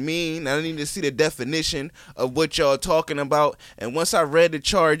word mean. I need to see the definition of what y'all talking about. And once I read the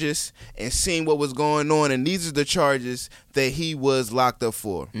charges and seen what was going on, and these are the charges that he was locked up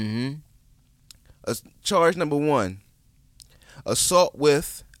for. Mm-hmm. Charge number 1, assault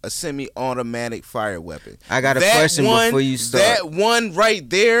with a semi-automatic fire weapon. I got a question before you start. That one right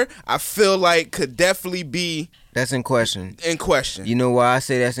there, I feel like could definitely be That's in question. in question. You know why I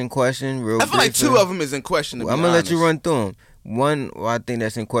say that's in question? Real I feel like briefly? 2 of them is in question. To I'm be gonna let you honest. run through them. One, well, I think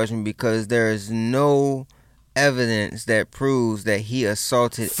that's in question because there is no evidence that proves that he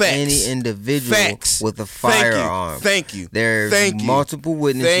assaulted Facts. any individual Facts. with a Thank you. firearm. Thank you. There's Thank you. multiple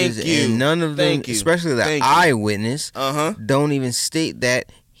witnesses, Thank you. and none of them, Thank you. especially the Thank you. eyewitness, Uh-huh. don't even state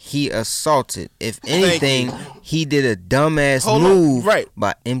that he assaulted. If Thank anything, you. he did a dumbass Hold on. move Right.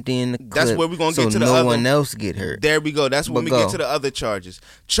 by emptying the clip. That's where we gonna so get to the no other- one else get hurt. There we go. That's when But we go. get to the other charges.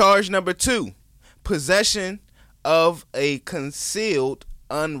 Charge number 2, possession of a concealed,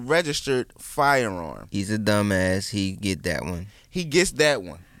 unregistered firearm. He's a dumbass. He get that one. He gets that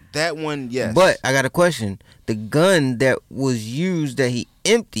one. That one, yes. But I got a question. The gun that was used that he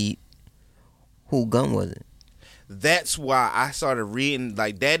emptied, who gun was it? that's why I started reading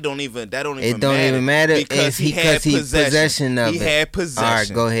like that. Don't even It don't even matter because he had possession of it. He had possession. All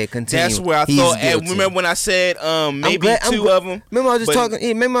right, go ahead, continue. That's where I He's thought. guilty. Remember when I said maybe glad- I'm 2 glad- of them? Remember I was just but- talking.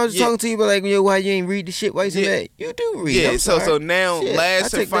 Remember I was Yeah. talking to you, but like, yo, why you ain't read the shit? Why you say Yeah. that? You do read. Yeah. I'm So sorry. now Shit, I last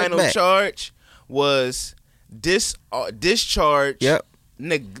and take that final back. charge was discharge. Yep.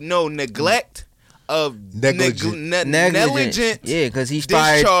 neglect of Negligent. negligent Yeah, because he's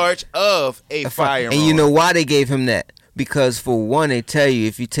fired. discharge of a firearm. And you know why they gave him that? Because for one, they tell you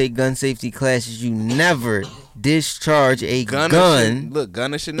if you take gun safety classes, you never discharge a gun.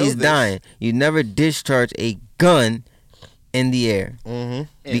 Gunner should know He's this. dying. You never discharge a gun in the air.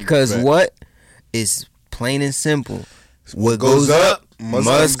 Mm-hmm. Because Fact. what is plain and simple? What goes goes up up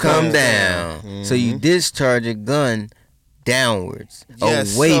must come come down. down. So you discharge a gun downwards,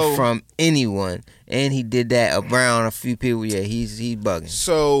 Yes, away so- from anyone. And he did that around a few people. Yeah, he's bugging.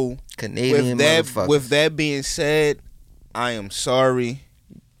 So Canadian motherfucker. with that being said, I am sorry.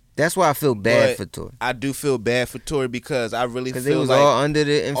 That's why I feel bad But for Tory. I do feel bad for Tory because I really Because feel they was like all under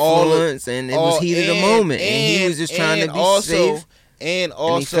the all of- influence and it was heated of the moment. And he was just trying to be safe. And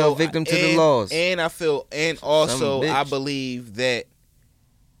also, he fell victim to the laws. And I feel, and Son also, of a bitch. I believe that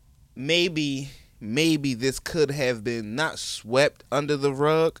maybe this could have been not swept under the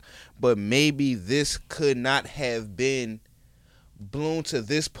rug, but maybe this could not have been blown to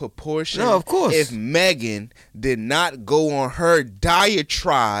this proportion. No, of course. If Megan did not go on her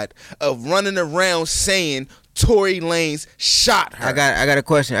diatribe of running around saying Tory Lanez shot her. I got a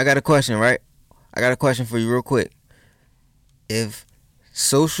question. I got a question, right? I got a question for you real quick. If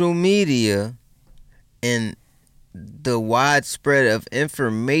social media and the widespread of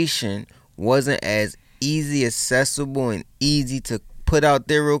information wasn't as easy accessible and easy to put out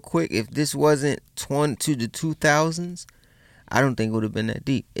there real quick, if this wasn't to the 2000s, I don't think it would have been that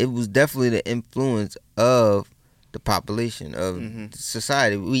deep. It was definitely the influence of the population of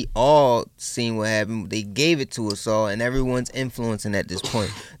society. We all seen what happened. They gave it to us all, and everyone's influencing at this point.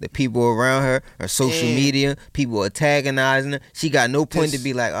 The people around her are social media. People antagonizing her. She got no point to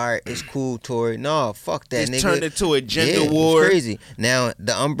be like, all right, it's cool, Tory. No, fuck that, It's nigga. turned into a gender It's war. crazy. Now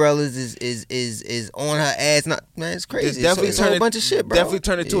the umbrellas is on her ass. Not man, it's crazy. It's definitely it's a whole turned- bunch of shit, bro. definitely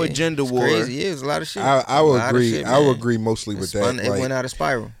turned into a gender it's war. Crazy. Yeah, it's a lot of shit. I A would lot of agree. shit, I would man. agree mostly with that. It went out of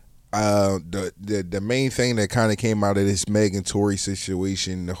spiral. The main thing that kind of came out of this Megan Tory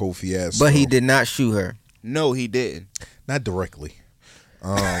situation, the whole fiasco. But he did not shoot her. No, he didn't. Not directly.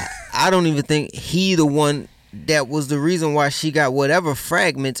 I don't even think he the one that was the reason why she got whatever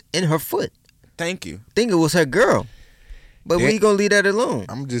fragments in her foot. Thank you. I think it was her girl. But we gonna leave that alone.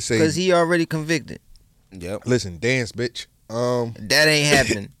 I'm just saying. Because he already convicted. Yep. Listen, dance, bitch. That ain't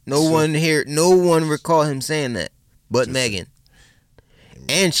happening. No one recall him saying that but Megan.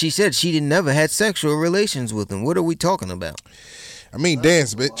 And she said she never had sexual relations with him. What are we talking about? I mean,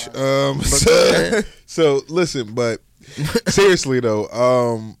 dance, bitch. So listen, but seriously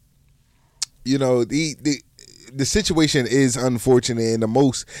though, you know, the situation is unfortunate, and the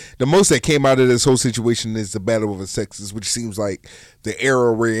most that came out of this whole situation is the battle of the sexes, which seems like the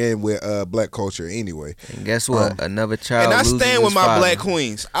era we're in with black culture anyway. And guess what? Another child. And I loses stand with his my father. black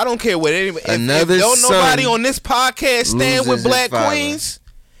queens. I don't care what anybody. Another if don't son nobody on this podcast stand with loses black his father. queens,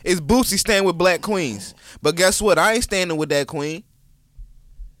 it's Boosie stand with black queens. But guess what? I ain't standing with that queen.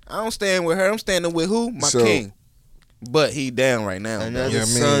 I don't stand with her. I'm standing with who? My king. But he down right now. Another Yeah, I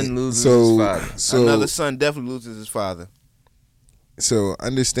son mean, loses so- his father. So Another son definitely loses his father. So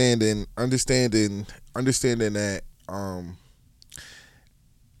understanding that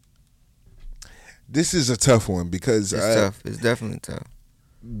this is a tough one because It's tough. It's definitely tough.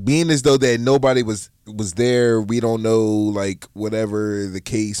 being as though that nobody was there, we don't know like whatever the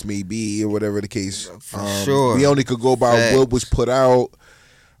case may be or whatever the case. Sure. We only could go by Facts. what was put out,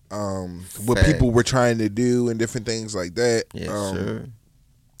 what Facts. people were trying to do and different things like that. Yes, sir.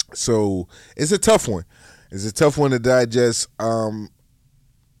 So it's a tough one. It's a tough one to digest.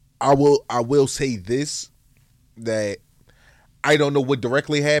 I will say this, that I don't know what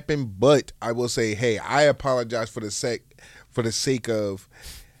directly happened, but I will say, hey, I apologize for the sake of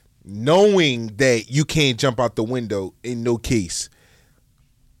knowing that you can't jump out the window in no case.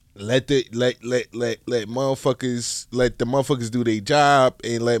 Let the motherfuckers do their job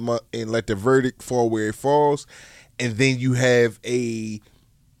and let the verdict fall where it falls, and then you have a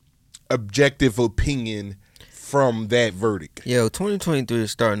objective opinion from that verdict. Yo, 2023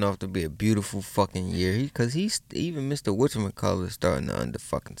 is starting off to be a beautiful fucking year. Because even Mr. Whatchamacallit is starting to under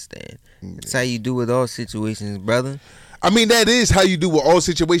fucking stand. That's how you do with all situations, brother. I mean, that is how you do with all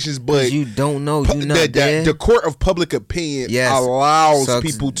situations, but 'Cause you don't know. You not there. the court of public opinion Yes, allows sucks-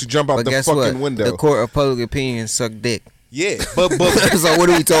 people to jump out but the guess fucking what? window. The court of public opinion suck dick. Yeah, but So what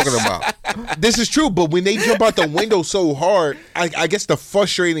are we talking about? this is true. But when they jump out the window so hard, I guess the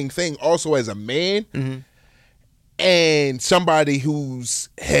frustrating thing also as a man and somebody who's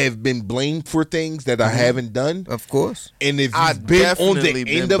have been blamed for things that I haven't done. Of course. And if I've you've been on definitely the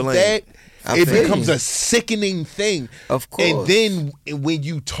been end of blamed. that, It becomes a sickening thing. Of course. And then when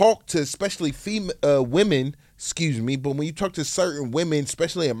you talk to especially women, but when you talk to certain women,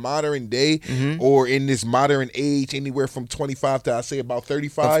 especially in modern day or in this modern age, anywhere from 25 to I say about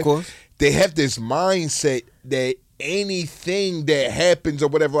 35, of course, they have this mindset that anything that happens or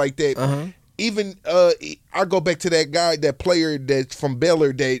whatever like that, even I go back to that guy, that player that's from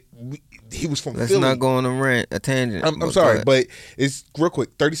Baylor that he was from Philly. Let's not go on a tangent. I'm sorry, but it's real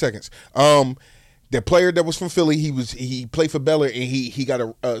quick, 30 seconds. The player that was from Philly, he played for Baylor and he got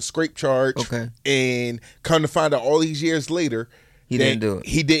a scrape charge. Okay. And come to find out all these years later, he didn't do it.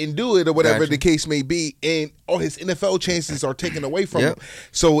 He didn't do it or whatever Gotcha. the case may be, and all his NFL chances are taken away from him.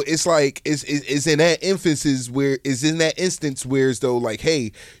 So it's like it's in that instance where it's though like,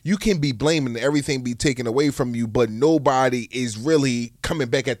 hey, you can be blaming everything be taken away from you, but nobody is really coming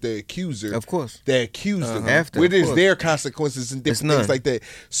back at the accuser. Of course, the accuser. After, where there's their consequences and different things like that.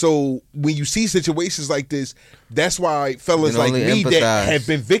 So when you see situations like this, that's why fellas like me that have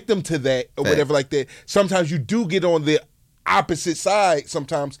been victim to that or whatever like that, sometimes you do get on the opposite side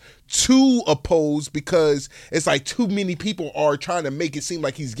sometimes to oppose, because it's like too many people are trying to make it seem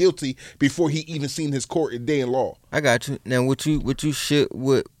like he's guilty before he even seen his court day in law. I got you. Now what you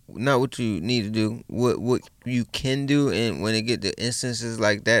not what you need to do, what you can do, and when it get to instances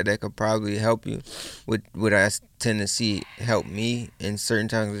like that could probably help you with what I tend to see help me, and certain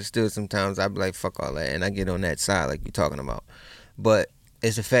times it's still sometimes I be like fuck all that and I get on that side like you're talking about. But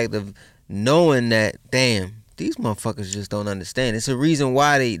it's the fact of knowing that, damn, these motherfuckers just don't understand. It's a reason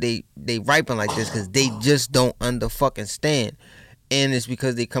why they ripen like this, because they just don't stand. And it's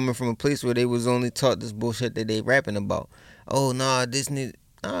because they coming from a place where they was only taught this bullshit that they rapping about. Oh, nah, you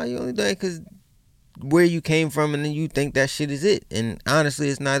only do it because where you came from, and then you think that shit is it. And honestly,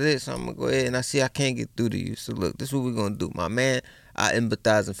 it's not it. So I'm going to go ahead and I see I can't get through to you. So look, this is what we're going to do. My man, I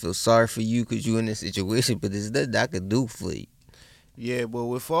empathize and feel sorry for you because you in this situation, but there's nothing I could do for you. Yeah, but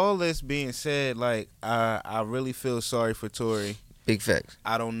with all this being said, like I really feel sorry for Tory. Big facts.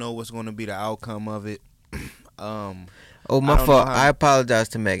 I don't know what's going to be the outcome of it. My fault. I apologize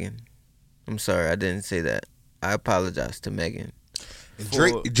to Megan. I'm sorry, I didn't say that. I apologize to Megan.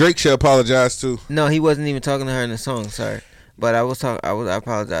 Drake should apologize too. No, he wasn't even talking to her in the song. Sorry, but I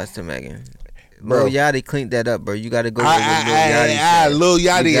apologize to Megan. Bro, Lil Yachty cleaned that up, bro. You got to go with Lil Yachty. Lil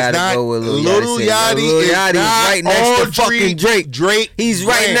Yachty is not. Lil Yachty is right next to fucking Drake. He's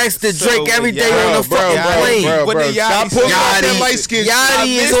right next to Drake every day on the fucking plane. What the Yachty?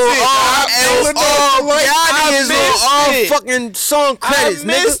 Yachty is on all fucking song credits. I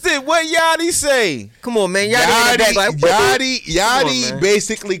missed it. What Yachty say? Come on, man. Yachty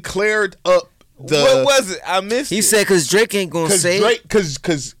basically cleared up. What was it? I missed it. He said because Drake ain't gonna say Drake,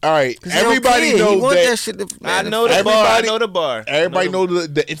 because all right, everybody knows that shit I know the bar. I know the bar. Everybody know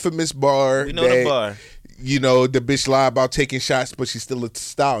the infamous bar. We know the bar. You know, the bitch lie about taking shots, but she's still a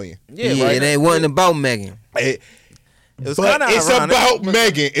stallion. Yeah, right? It ain't wasn't about Megan. It's about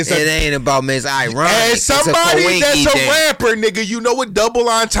Megan. It ain't about Megan. It's ironic. As somebody that's a rapper, nigga, you know what double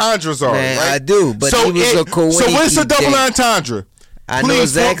entendres are, man, right? I do, but he was a coinky. So what's a double entendre? I know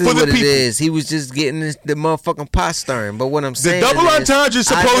exactly what it is. He was just getting the motherfucking pot stirring. But what I'm saying, the double entendre is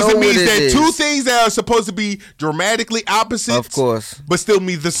supposed to mean that two things that are supposed to be dramatically opposite, of course, but still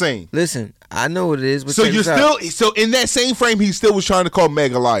mean the same. Listen, I know what it is. But so you're still in that same frame. He still was trying to call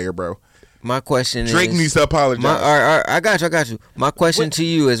Meg a liar, bro. My question is, Drake needs to apologize. I got you. My question to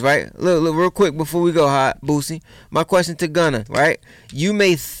you is, right? Look, real quick before we go, hot Boosie. My question to Gunna, right? You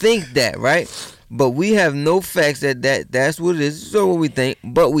may think that, right? But we have no facts that's what it is. So what we think.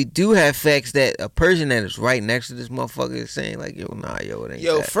 But we do have facts that a person that is right next to this motherfucker is saying like, it ain't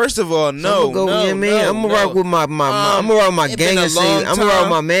that. First of all, I'm gonna rock with my I'm gonna rock with my gang and say, I'm gonna rock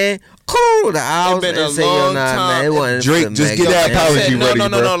with my man. Cool, the hours and say, man, it wasn't Drake. Just get that apology ready, bro.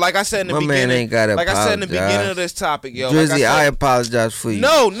 No. Like I said in the beginning, man ain't gotta like I said in the beginning of this topic, yo. Drizzy, I apologize for you.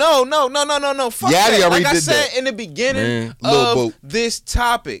 No. Fuck that. Like I said in the beginning of this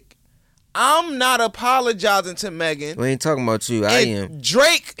topic. I'm not apologizing to Megan. We ain't talking about you. I am.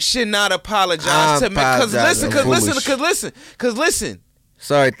 Drake should not apologize to Megan. Cause listen.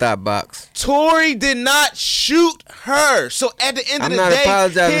 Sorry, Thought Box. Tory did not shoot her. So at the end of the day,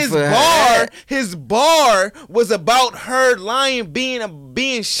 his bar was about her lying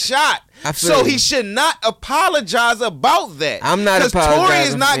being shot. So he should not apologize about that. I'm not apologizing. Because Tory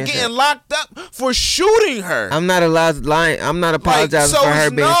is not getting locked up for shooting her. I'm not lying. I'm not apologizing for her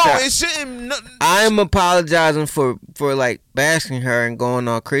being shot. It shouldn't. no. I'm apologizing for like bashing her and going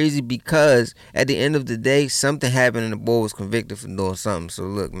all crazy because at the end of the day, something happened and the boy was convicted for doing something. So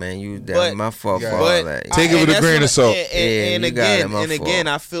look, man, But- my fault for all But that. Take it with a that's grain what of salt. And you got it, again, my and fault. again,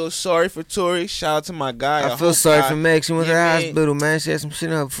 I feel sorry for Tori. Shout out to my guy. I feel sorry for Meg. She went to the man. hospital, man. She had some shit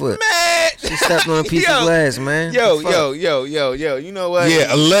in her foot. Man, She stepped on a piece Yo, of glass, man. Yo, The fuck? yo. You know what?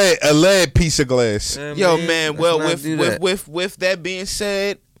 Yeah, a lead piece of glass. Yeah, Yo, man. let's Well, not do that. with that being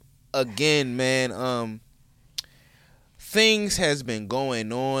said, again, man, things has been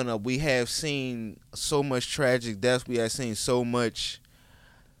going on. We have seen so much tragic deaths. We have seen so much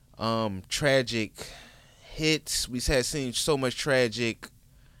tragic hits. We have seen so much tragic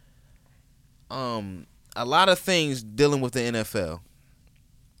a lot of things dealing with the NFL.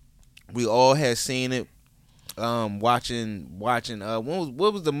 We all have seen it. Watching.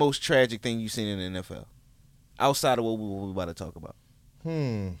 What was the most tragic thing you seen in the NFL outside of what we about to talk about?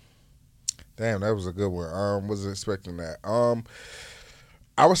 Damn, that was a good one. Wasn't expecting that.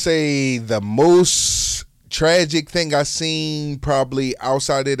 I would say the most tragic thing I seen probably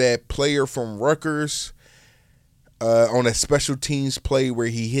outside of that player from Rutgers on a special teams play where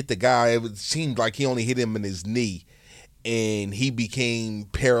he hit the guy. It seemed like he only hit him in his knee, and he became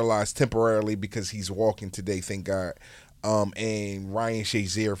paralyzed temporarily because he's walking today. Thank God. And Ryan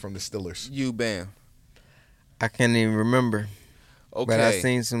Shazier from the Steelers. You Bam. I can't even remember. Okay. But I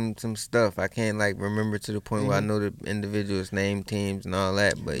seen some stuff. I can't like remember to the point where I know the individuals' name, teams, and all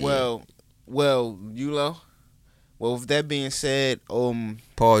that. But well, Yulo. Well, with that being said,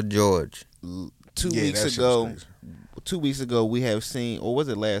 Paul George. 2 Yeah, weeks that shit was ago, crazy. 2 weeks ago we have seen, or was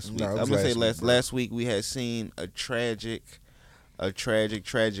it last week? No, it was I'm gonna say last week, bro. last week we had seen a tragic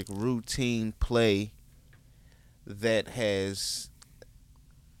routine play that has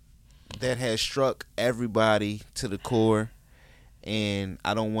struck everybody to the core. And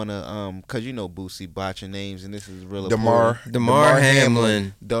I don't want to, cause you know Boosie botching names, and this is real. Damar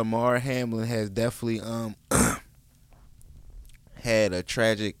Hamlin. Damar Hamlin has definitely had a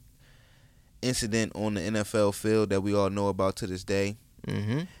tragic incident on the NFL field that we all know about to this day,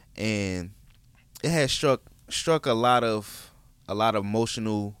 Mm-hmm. and it has struck a lot of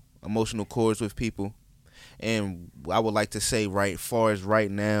emotional chords with people. And I would like to say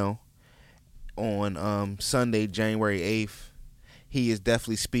right now on Sunday, January 8th, he is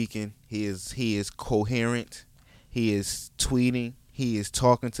definitely speaking. He is coherent. He is tweeting. He is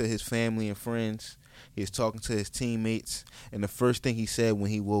talking to his family and friends. He is talking to his teammates. And the first thing he said when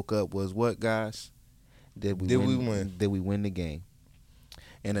he woke up was, "What, guys? Did we win? Did we win the game?"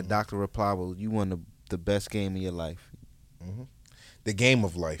 And the doctor replied, "Well, you won the best game of your life." Mm-hmm. The game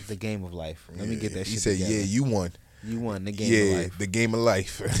of life. The game of life. Let me get that He shit said, together. "Yeah, you won. You won the game of life." The game of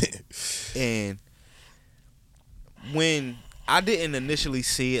life." And when I didn't initially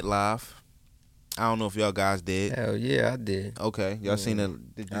see it live, I don't know if y'all guys did. Hell yeah, I did. Okay, y'all seen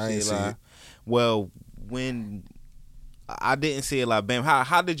it? Did you I see ain't it see live? it. Well, when I didn't see it live, Bam,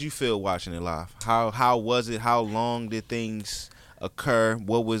 how did you feel watching it live? How was it? How long did things occur?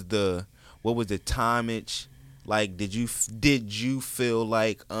 What was the timage? Like, did you feel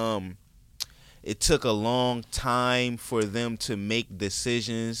like it took a long time for them to make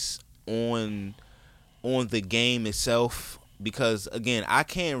decisions on the game itself? Because again, I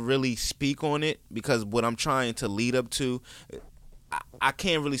can't really speak on it because what I'm trying to lead up to, I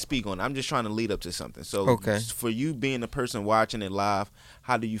can't really speak on it. I'm just trying to lead up to something. So Okay. for you being the person watching it live,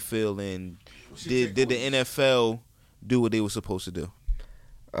 how do you feel? And did the NFL do what they were supposed to do?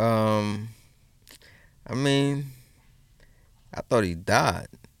 I mean, I thought he died.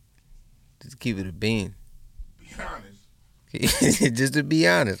 Just keep it a bean. Be honest. Just to be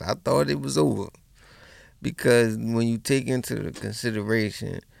honest, I thought it was over. Because when you take into the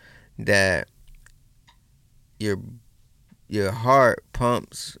consideration that your heart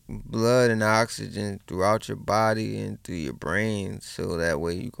pumps blood and oxygen throughout your body and through your brain so that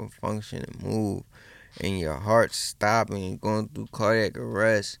way you can function and move, and your heart's stopping and going through cardiac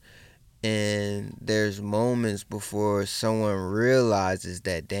arrest, and there's moments before someone realizes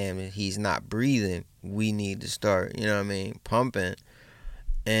that, damn it, he's not breathing, we need to start, pumping,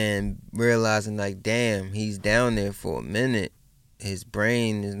 and realizing like, damn, he's down there for a minute, his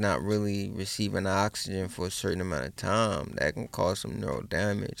brain is not really receiving oxygen for a certain amount of time. That can cause some neural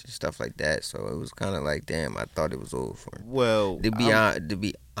damage and stuff like that. So it was kind of like, damn, I thought it was over for him. Well, To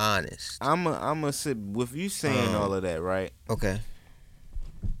be honest. I'm a sit with you saying all of that, right? Okay.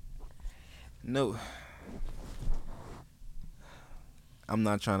 No, I'm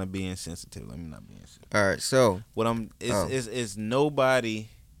not trying to be insensitive. Let me not be insensitive. All right. So What I'm is nobody.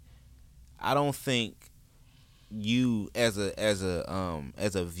 I don't think you as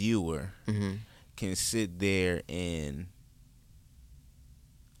a viewer Mm-hmm. can sit there and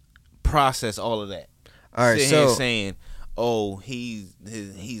process all of that. All right, Sit here so saying, "Oh, he's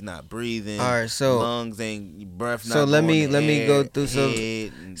not breathing. All right, so- lungs ain't breath. so not let going me in let me air, go through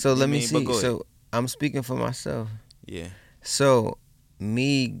head, so you let me mean? But see. go ahead. So I'm speaking for myself. Yeah, So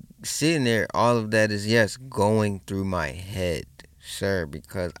me sitting there, all of that is yes going through my head, sir,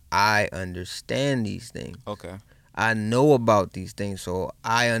 because I understand these things. okay. I know about these things, so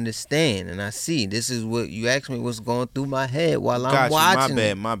I understand and I see. This is what you asked me. What's going through my head while I'm Got you.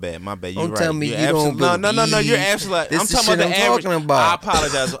 watching? My bad. You're Don't right. tell me You're you don't No. You're believe. absolutely. This I'm is talking about shit the I'm average. talking about. I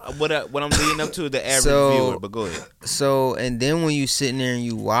apologize. What I'm leading up to the average So- viewer, but go ahead. So and then when you sitting there and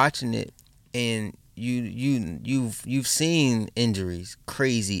you watching it, and you've seen injuries,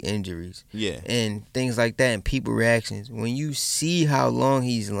 crazy injuries, Yeah, and things like that, and people reactions. When you see how long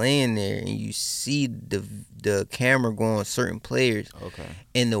he's laying there, and you see the camera go on certain players, okay.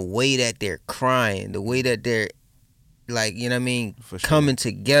 and the way that they're crying, the way that they're like, you know what I mean, For sure. coming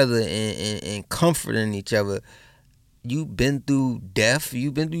together and comforting each other. You've been through death.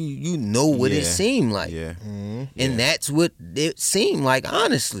 You've been through. You know what it Yeah. seemed like. Yeah, And that's what it seemed like,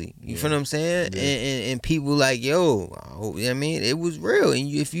 honestly. You feel what I'm saying? Yeah. And people like, yo, you know what I mean? It was real.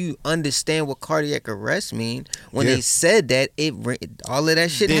 And if you understand what cardiac arrest mean, when Yeah. they said that, all of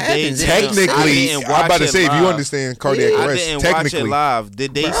that shit Did they happens. I Technically, didn't I'm about watch to it say, if you live. understand cardiac Yeah. I arrest, didn't watch it technically, live.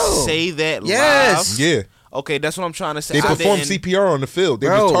 Did they Bro. say that Yes. live? yeah, Okay, that's what I'm trying to say. they I performed didn't- CPR on the field. They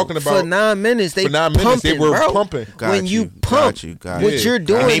Bro, were talking for about 9 minutes. They for 9 minutes, they pumping, were bro. pumping. Got when you got pump, you, got what you. you're and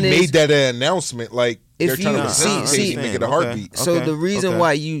doing they is made that an announcement like If they're trying you- to see- resuscitate and make it a okay. heartbeat. So Okay, the reason okay.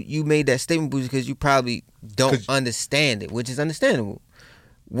 why you made that statement was because you probably don't 'Cause- understand it, which is understandable.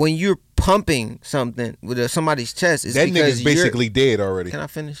 When you're pumping something with somebody's chest, it's That because nigga's basically dead already. Can I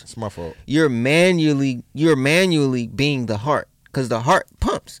finish? It's my fault. You're manually being the heart, because the heart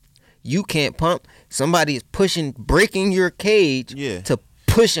pumps. You can't pump. Somebody is breaking your cage Yeah. to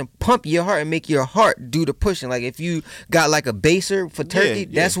push and pump your heart and make your heart do the pushing. Like if you got like a baser for turkey,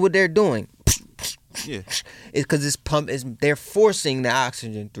 Yeah. that's what they're doing. Yeah. It's because they're forcing the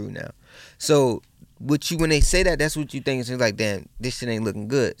oxygen through now. So when they say that, that's what you think. It's like, damn, this shit ain't looking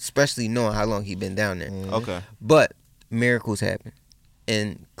good, especially knowing how long he been down there. Okay. But miracles happen,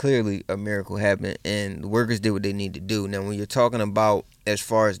 and clearly a miracle happened, and the workers did what they need to do. Now, when you're talking about as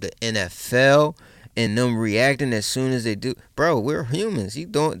far as the NFL and them reacting as soon as they do, bro, we're humans.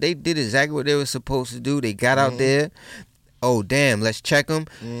 They did exactly what they were supposed to do. They got out there. Oh damn, let's check him.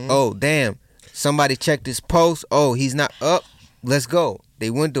 Oh damn, somebody checked his pulse. Oh, he's not up. Let's go. They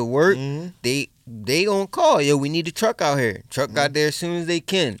went to work. They on call. Yo, we need the truck out here. Truck got there as soon as they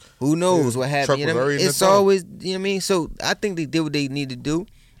can. Who knows what happened? Truck You know was what I mean? already in the It's tunnel. always, you know what I mean? So I think they did what they need to do,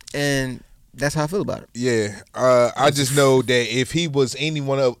 and that's how I feel about it. Yeah, I just know that if that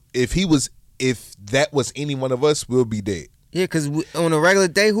was any one of us, we'll be dead. Yeah, because on a regular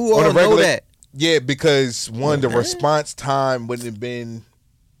day, who On a all know regular- that? Yeah, because the Okay. response time wouldn't have been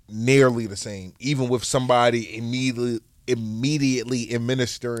nearly the same, even with somebody immediately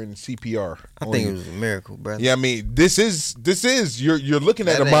administering CPR. I on think you. it was a miracle, brother. Yeah, I mean, this is you're looking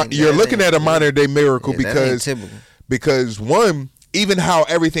at That a ain't- you're that looking ain't- at a modern day miracle Yeah, that ain't because typical. because one, even how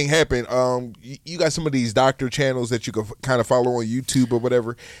everything happened, you got some of these doctor channels that you can kind of follow on YouTube or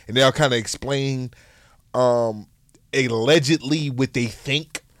whatever, and they'll kind of explain allegedly what they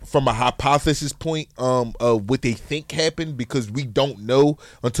think from a hypothesis point of what they think happened, because we don't know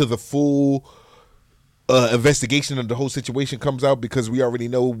until the full investigation of the whole situation comes out, because we already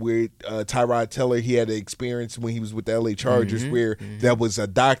know where Tyrod Taylor, he had an experience when he was with the LA Chargers where there was a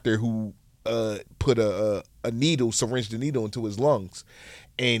doctor who put a needle, syringed the needle into his lungs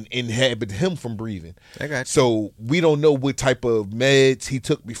and inhibited him from breathing. I got you. So we don't know what type of meds he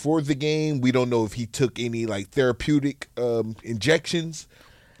took before the game. We don't know if he took any like therapeutic injections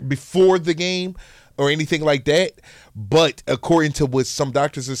before the game or anything like that. But according to what some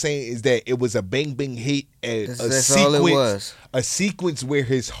doctors are saying, is that it was a bang bang hit at That's all it was. a sequence where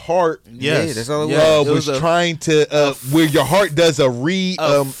his heart Yes. Yeah, that's all it Yeah. was. It was was a- trying to where your heart does a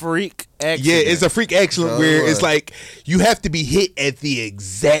freak accident. yeah, it's a freak accident So where it it's was. like you have to be hit at the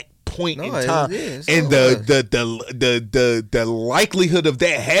exact point No, in it time, is. and So the likelihood of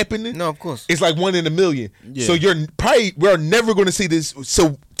that happening, No, of course. it's like 1 in a million. Yeah. So we're never going to see this.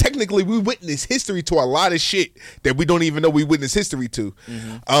 So technically, we witness history to a lot of shit that we don't even know we witness history to,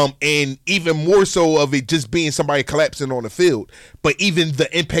 and even more so of it just being somebody collapsing on the field. But even the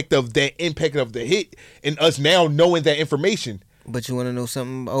impact of the hit, and us now knowing that information. But you want to know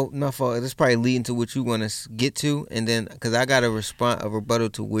something? Oh, my fault. This probably leading to what you want to get to, and then because I got a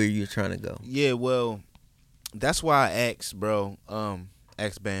rebuttal to where you're trying to go. Yeah, well, that's why I asked, bro.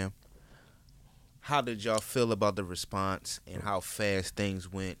 Asked Bam, how did y'all feel about the response and how fast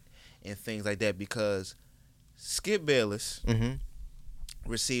things went and things like that? Because Skip Bayless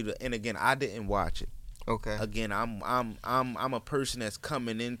received, and again, I didn't watch it. Okay. Again, I'm a person that's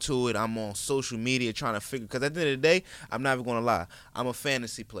coming into it. I'm on social media trying to figure, because at the end of the day, I'm not even gonna lie, I'm a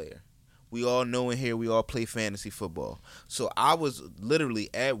fantasy player. We all know in here we all play fantasy football. So I was literally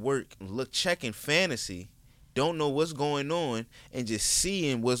at work checking fantasy, don't know what's going on, and just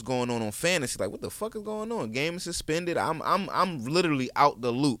seeing what's going on fantasy. Like, what the fuck is going on? Game is suspended. I'm literally out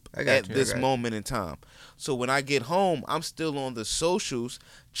the loop at this moment in time. So when I get home, I'm still on the socials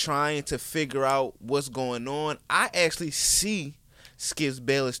trying to figure out what's going on. I actually see Skip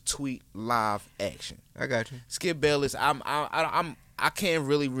Bayless tweet live action. I got you. Skip Bayless, I can't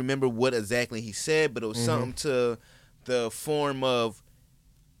really remember what exactly he said, but it was something to the form of,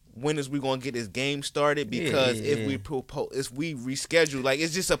 when is we gonna get this game started? Because if we reschedule, like,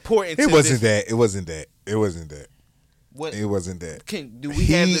 it's just important. It wasn't that. It wasn't that. What? It wasn't that. Do we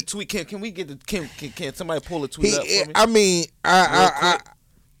have the tweet? Can we get the? Can somebody pull the tweet up for me? I mean, I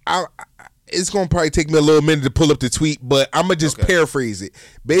it's gonna probably take me a little minute to pull up the tweet, but I'm gonna just paraphrase it.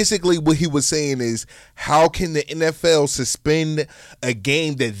 Basically, what he was saying is, how can the NFL suspend a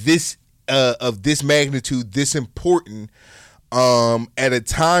game that this of this magnitude, this important, at a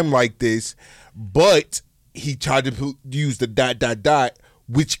time like this? But he tried to use the ...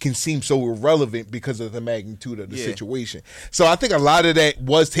 which can seem so irrelevant because of the magnitude of the situation. So I think a lot of that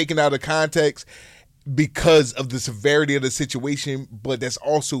was taken out of context because of the severity of the situation, but that's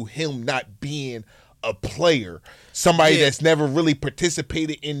also him not being a player, somebody that's never really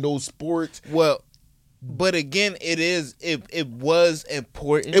participated in those sports. Well, but again, it was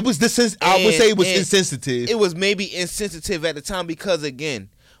important. It was I would say it was insensitive. It was maybe insensitive at the time because, again,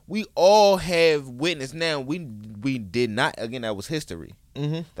 we all have witnessed. Now, we did not. Again, that was history.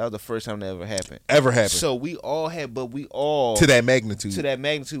 That was the first time that ever happened. So we all have, to that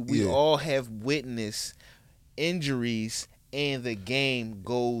magnitude, we all have witnessed injuries, and the game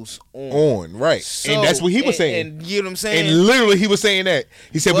goes on. Right. So, and that's what he was saying. And you know what I'm saying? And literally, he was saying that.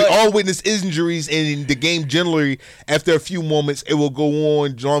 He said, we all witness injuries, and in the game, generally, after a few moments, it will go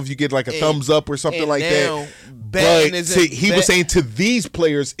on. As long as you get like a thumbs up or something like that. But he was saying to these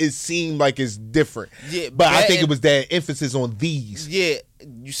players, it seemed like it's different. Yeah, but I think it was that emphasis on these. Yeah,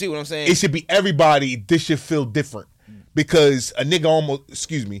 you see what I'm saying? It should be everybody. This should feel different because a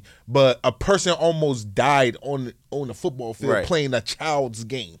person almost died on the football field playing a child's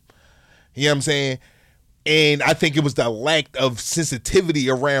game. You know what I'm saying? And I think it was the lack of sensitivity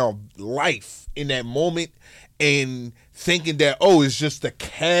around life in that moment, and thinking that, it's just a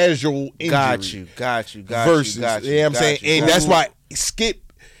casual injury. Got you. You know what I'm saying? And that's why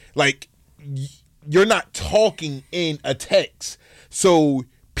Skip, like, you're not talking in a text. So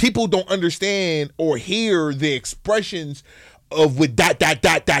people don't understand or hear the expressions of what ...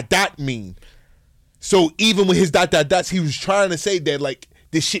 mean. So even with his ... he was trying to say that, like,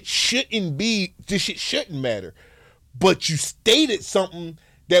 this shit shouldn't matter. But you stated something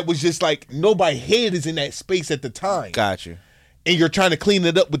that was just like, nobody's head is in that space at the time. Got you. And you're trying to clean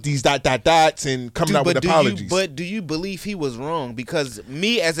it up with these ... and coming out with apologies. But do you believe he was wrong? Because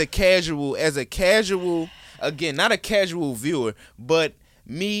me as a casual, again, not a casual viewer, but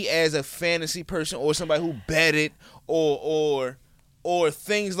me as a fantasy person or somebody who betted or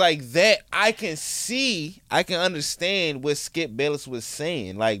things like that, I can understand what Skip Bayless was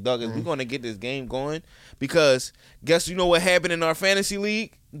saying. Like, dog, we're going to get this game going, because guess you know what happened in our fantasy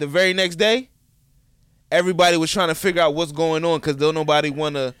league the very next day? Everybody was trying to figure out what's going on because nobody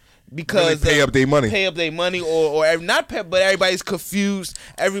want to, because really pay up their money, or not pay, but everybody's confused.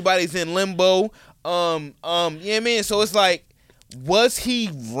 Everybody's in limbo. You know what I mean? So it's like, was he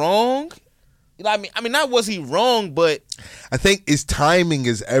wrong? I mean, not was he wrong, but I think his timing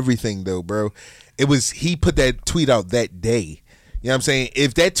is everything, though, bro. He put that tweet out that day. You know what I'm saying?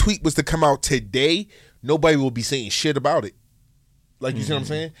 If that tweet was to come out today, nobody will be saying shit about it. Like, you see what I'm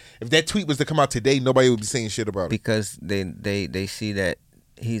saying? If that tweet was to come out today, nobody would be saying shit about it. Because they see that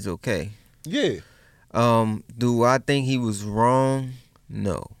he's okay. Yeah. Do I think he was wrong?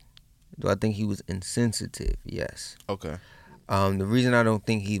 No. Do I think he was insensitive? Yes. Okay. The reason I don't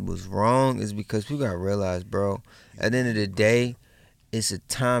think he was wrong is because we gotta realize, bro, at the end of the day, it's a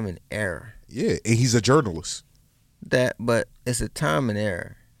time and error. Yeah, and he's a journalist. But it's a time and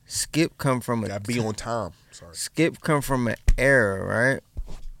error. Skip come from gotta be on time. Sorry. Skip come from an era, right?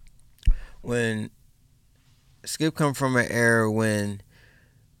 When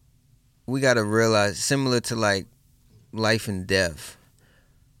we gotta realize, similar to like life and death,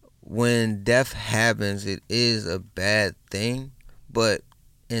 when death happens, it is a bad thing. But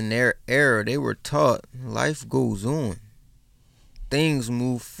in their era, they were taught life goes on. Things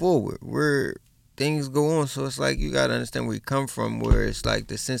move forward. Things go on. So it's like you got to understand where you come from, where it's like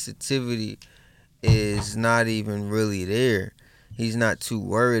the sensitivity is not even really there. He's not too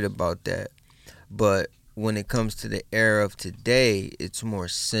worried about that. But when it comes to the era of today, it's more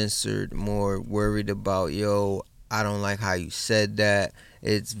censored, more worried about, yo, I don't like how you said that.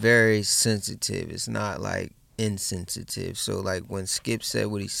 It's very sensitive. It's not like insensitive. So like when Skip said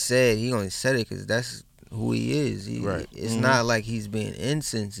what he said, he only said it because that's who he is. Right. It's not like he's being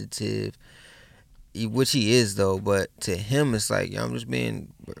insensitive, which he is though. But to him, it's like, yo, I'm just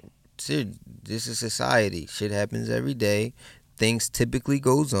being serious. This is society. Shit happens every day. Things typically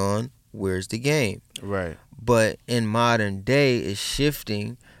goes on. Where's the game? Right. But in modern day, it's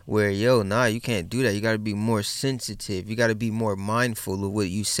shifting where, yo, nah, you can't do that. You got to be more sensitive. You got to be more mindful of what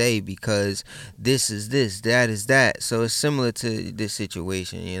you say because this is this, that is that. So it's similar to this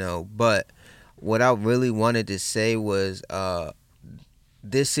situation, you know. But what I really wanted to say was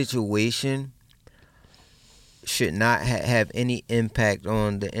this situation should not have any impact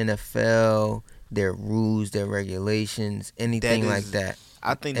on the NFL, their rules, their regulations, anything like that.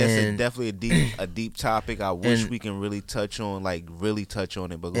 I think that's definitely a deep topic. I wish we can really touch on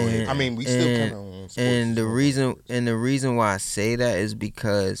it, but go ahead. I mean, we still kind of on sports. And the reason why I say that is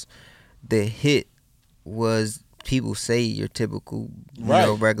because the hit was, people say your typical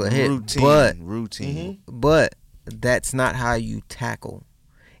regular hit, routine. But that's not how you tackle.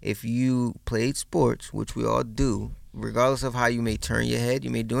 If you played sports, which we all do, regardless of how you may turn your head,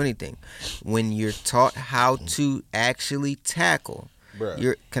 you may do anything. When you're taught how to actually tackle,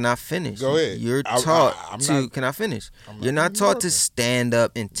 can I finish? Go ahead. You're taught can I finish? You're not taught to stand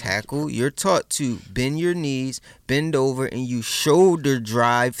up and tackle. You're taught to bend your knees, bend over, and you shoulder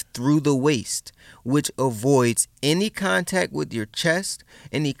drive through the waist, which avoids any contact with your chest,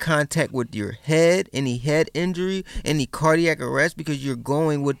 any contact with your head, any head injury, any cardiac arrest, because you're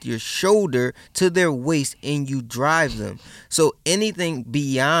going with your shoulder to their waist and you drive them. So anything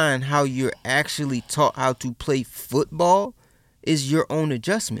beyond how you're actually taught how to play football is your own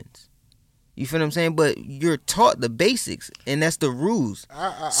adjustments. You feel what I'm saying? But you're taught the basics, and that's the rules.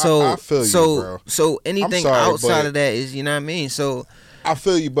 I feel you, bro. So anything outside of that is, you know what I mean? So I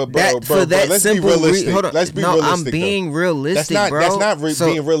feel you, but let's be realistic. Let's be realistic. I'm being realistic, bro. That's not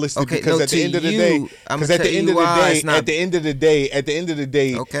being realistic because at the end of the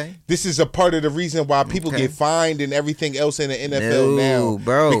day, okay, this is a part of the reason why people get fined and everything else in the NFL now,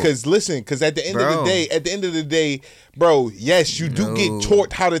 bro. Because at the end of the day, bro, yes, you do get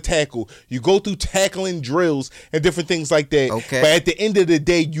taught how to tackle. You go through tackling drills and different things like that. Okay. But at the end of the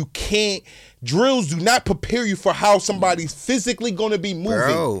day, you can't. Drills do not prepare you for how somebody's physically going to be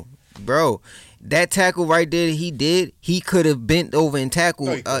moving. Bro, that tackle right there that he did, he could have bent over and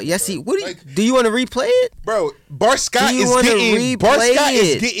tackled. Yes, he. Do you want to replay it, bro? Bar Scott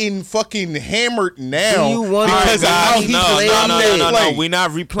is getting fucking hammered now because of how he No, we're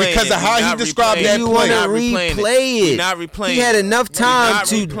not replaying because of how he described that play. You want to replay it? We're not replaying it. He had enough time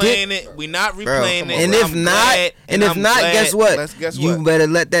to replaying it. We're not replaying it. And if not, guess what? You better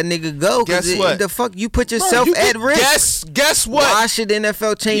let that nigga go. Guess what? The fuck you put yourself at risk. Guess what? Why should the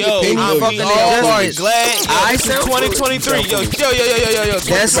NFL change any fucking adjustments? I said 2023. Yo.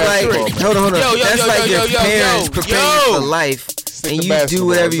 That's like, hold on. That's like your parents preparing you for life, and you do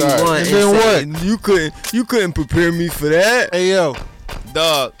whatever you want. And then what? You couldn't prepare me for that. Hey yo,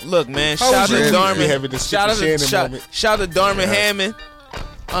 dog. Look, man. Shout out to Darman. Shout out to Darman Hammond.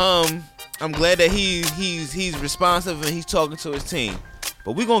 I'm glad that he's responsive and he's talking to his team.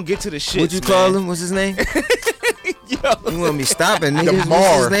 But we gonna get to the shit. What'd you call him? What's his name? Yo. You want me stopping, niggas?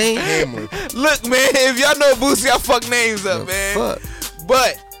 What's his name? Look, man, if y'all know Boosie, I fuck names up, man. Fuck.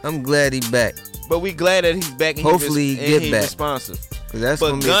 But I'm glad he's back. But we glad that he's back and hopefully he's get back. Responsive. Cause that's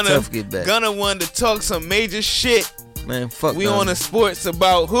gonna be a tough get back. Gunna wanted to talk some major shit. Man, fuck. We on the sports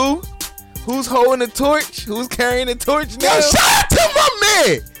about who? Who's holding the torch? Who's carrying the torch now? Yo, shout out to my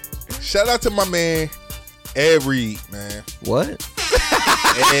man. Shout out to my man, Ed Reed, man. What?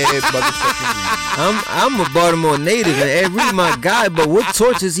 Ed motherfucking Reed. I'm a Baltimore native and Ed Reed my guy, but what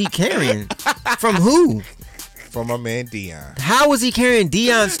torch is he carrying? From who? From my man Dion. How is he carrying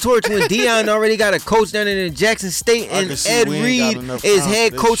Dion's torch when Dion already got a coach down in Jackson State and Ed Reed is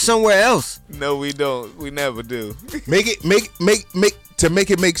head coach somewhere else? No, we don't. We never do. Make it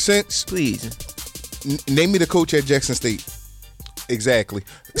make sense. Please. Name me the coach at Jackson State. Exactly.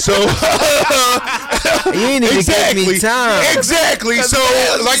 So You ain't even give me time. Exactly. So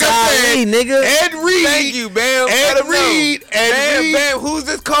like I said, nigga. Ed Reed. Thank you, Bam. Ed Reed. Bam, who's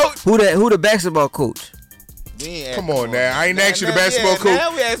this coach? Who the basketball coach? Come on now. I ain't asked you the basketball coach.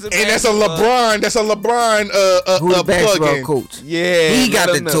 And And that's a LeBron. That's a LeBron Who the basketball plug-in. coach? Yeah. He got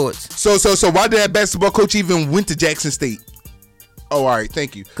let the him know. torch. So why did that basketball coach even went to Jackson State? Oh, all right,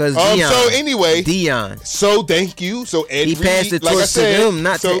 thank you. Cause So anyway, Dion. so thank you. So Ed He Reed, passed the like I torch said, to him,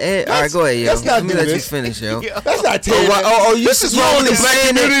 not so to Ed. All right, go ahead, yo. Let's not Let me do let you this. finish, yo. That's not terrible. This is wrong with the black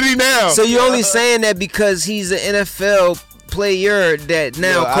community now. So you only saying that because he's an NFL player that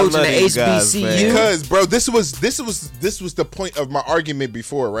now Yo, I coaching love the these guys, HBCU? man. Because, bro, this was the point of my argument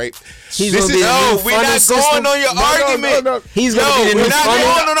before, right? He's This gonna be is- the No, new we're funnel not system. going on your argument. No. He's Yo, gonna be the we're new not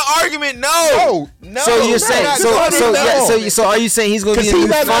funnel. going on the argument. No. So you're saying not so going so on that. yeah, so are you saying he's gonna be Because the he's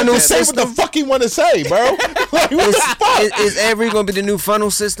new not funnel going to say what the system? fuck he want to say, bro. Like, what the fuck? Is Avery gonna be the new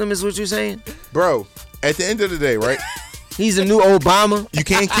funnel system? Is what you're saying? Bro, at the end of the day, right? He's a new Obama. You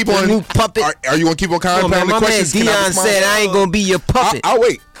can't keep The on. new puppet. Are you going to keep on Come on, man. compounding My man questions? Can I Dion respond? said I ain't gonna be your puppet. I'll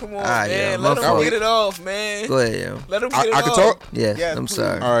wait. Come on, Ah, yeah, man. my Let him fault. get it off, man. Go ahead, yo. Let him get it I off. can talk? Yeah, Yes, I'm please.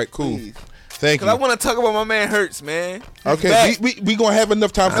 sorry. All right, cool. Please. Thank Because I you. want to talk about my man Hurts, man. Okay, back. we going to have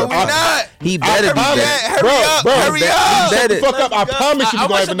enough time No, for we not. He better be promise- back. Hurry Bro, up. bro, Hurry he up. Shut the better. fuck up. I promise you we're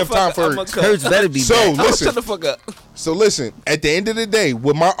going to have enough time for it. Hurts better be So, back. I'm gonna listen. shut the fuck up. So listen, at the end of the day,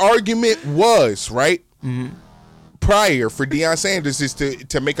 what my argument was, right? Prior for Deion Sanders is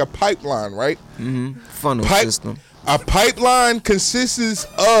to make a pipeline, right? Funnel system. A pipeline consists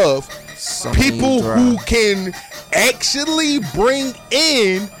of Something people you who drive. can actually bring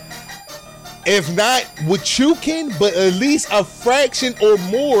in, if not what you can, but at least a fraction or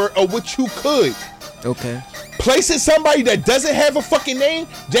more of what you could. Okay. Placing somebody that doesn't have a fucking name,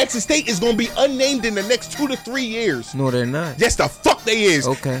 Jackson State is going to be unnamed in the next 2 to 3 years. No, they're not. Yes, the fuck they is.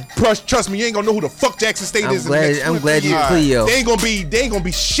 Okay. Trust me, you ain't gonna know who the fuck Jackson State I'm is. in the next 2 I'm to glad 3 you years. Cleo. They ain't gonna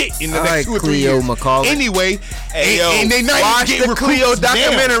be shit in the All next right, 2 or 3 Cleo years. McCauley. Anyway, Hey, yo, and they not watch even getting the Cleo recruits now.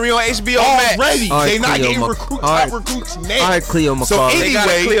 documentary on HBO Max. Already, All right, they not Cleo getting Mc- top all right. recruits now. All right, Cleo So McCauley. anyway, They got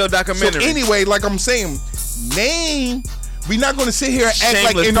a Cleo documentary. So anyway, like I'm saying, name. We not gonna sit here and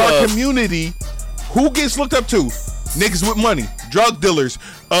act like Shameless in our plug. community, who gets looked up to? Niggas with money, drug dealers,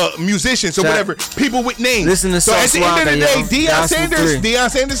 musicians, or Shout- whatever. People with names. Listen to so at Sauce the end of the Walker, day, yo. Gospel 3. Deion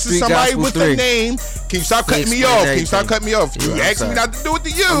Sanders is Three somebody Gospel with 3. a name. Can you stop cutting me explain off? Can you stop everything. cutting me off? Yeah, You I'm asked me sorry. not to do it to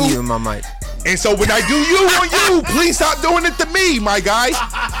I'm you. using my mic. And so when I do you on you, please stop doing it to me, my guy.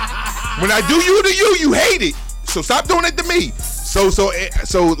 When I do you to you, you hate it. So stop doing it to me.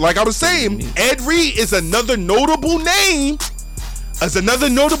 So like I was saying, Ed Reed is another notable name. As another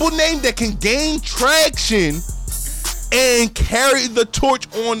notable name that can gain traction and carry the torch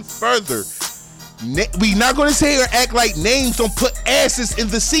on further. We not gonna say or act like names don't put asses in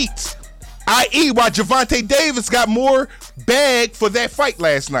the seats. I.e., why Javante Davis got more bag for that fight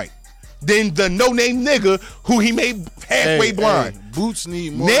last night than the no-name nigga who he made halfway blind. Boots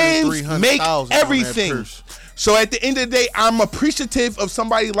need more than Names 300,000 make on that everything. purse. So at the end of the day, I'm appreciative of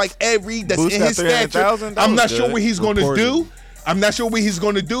somebody like Ed Reed that's Boots in got his stature. 300,000? That I'm was not sure good. what he's going to Reported. do. I'm not sure what he's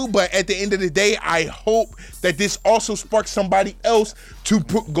going to do, but at the end of the day, I hope that this also sparks somebody else to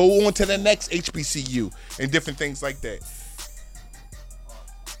go on to the next HBCU and different things like that.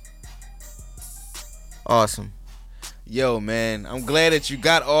 Awesome. Yo, man, I'm glad that you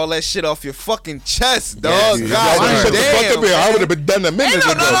got all that shit off your fucking chest, Yes, dog. dude. God, Y'all damn, shut the fuck up here. I man. would have been done a minute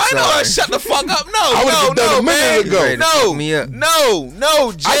Hey, ago. I know. sorry. Shut the fuck up. I would've been done a minute ago. Ready to fuck me up. No.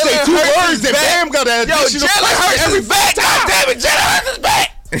 I say Jalen 2 Hurts words is that back. Bam got an Yo, additional Jalen Hurts every is back. God damn it, Jalen Hurts is back.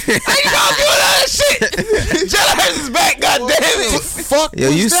 How you gonna do that shit? Jalen Hurts is back. God damn it. Fuck Yo,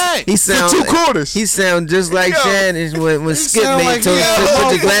 was that? he sound For 2 quarters. He sound just like Yo. Shannon when Skip sound made like told he him had to a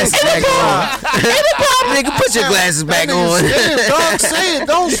put your glasses back on. Nigga, put your glasses back on. Dog, say it.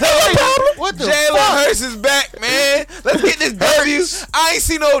 Don't say it. What the Jalen fuck? Hurts is back, man. Let's get this W. I ain't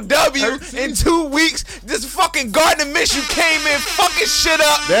seen no W in 2 weeks. This fucking Gardner Minshew came in fucking shit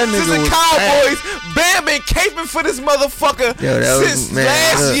up That since nigga the was Cowboys. Bam been caping for this motherfucker Yo, that was- since man,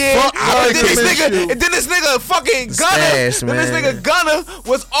 last look. year. Fuck And then this nigga fucking Gunner. Stash, Then this man. nigga Gunner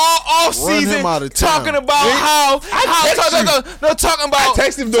was all off Run season him out of town. talking about how talking about I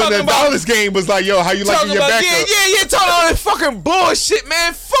texted him during talking the about- Dallas game. Was like, yo, how you liking talking your about backup? talking all this fucking bullshit,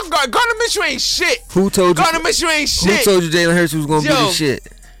 man. Fuck Gardner Minshew ain't shit. Who told you? Gardner Minshew ain't Who shit. told you Jalen Hurts was gonna be Yo. the shit?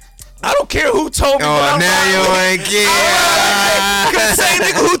 I don't care who told me. but Oh, I'm now you riding ain't with it. care. Cause the same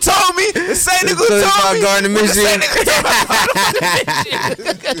nigga who told me, the same nigga who Talking told about me, Gardner was the same Minshew. nigga talking about Gardner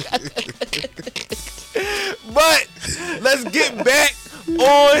Minshew. But let's get back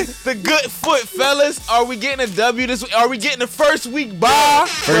on the good foot, fellas. Are we getting a W this week? Are we getting the first week bye?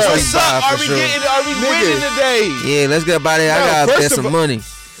 First week What's up? bye, Are for we sure. getting? Are we winning today? Yeah, let's get about it. I No, gotta first bet of some all- money.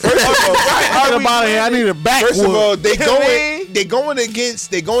 First of all, Are we About it, I need a backwood. First of all, they Man.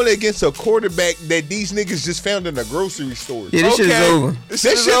 going against a quarterback that these niggas just found in a grocery store. Yeah, this shit is over. This That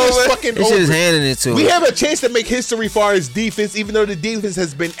shit shit is fucking This shit is over. handing it to We him. have a chance to make history for his defense, even though the defense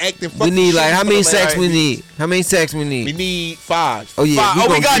has been acting We fucking need like shitty how for many the sacks last- we need? How many sacks we We need? need 5. Oh yeah, Five. Oh, we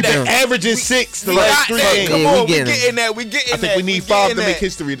gonna got keep that. them. Averaging 6 the We last got 3 that. games. Come Yeah, we on, we getting getting that. We getting I think that. we need 5 to make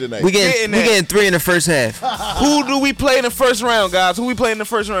history tonight. We getting getting that. 3 in the first half. Who do we play in the first round, guys? Who we play in the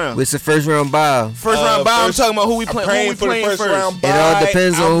first round? It's the first round bye. First round bye. I'm first- talking about who we I'm playing. praying Who we for the playing first first? round It all bye.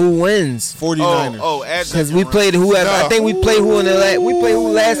 depends on who wins. 49ers. Cause we played whoever. I think we play who in the last. We play who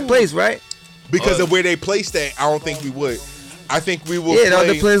last place, right? Because of where they placed that, I don't think we would. I think we will Yeah, it all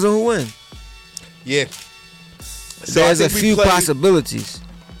play. depends on who wins. Yeah. So I There's a think we few play- possibilities.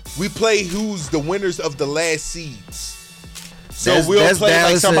 We play who's the winners of the last seeds. So That's- we'll that's play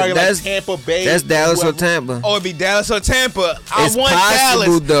Dallas like somebody and- that's- like Tampa Bay. That's Dallas or whoever. Tampa. Oh, it'd be Dallas or Tampa. I It's want possible,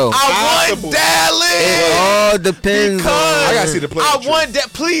 Dallas. though. I Possible. want Dallas. It all depends Because I gotta see the play. I want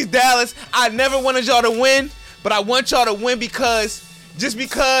that. Please, Dallas. I never wanted y'all to win, but I want y'all to win because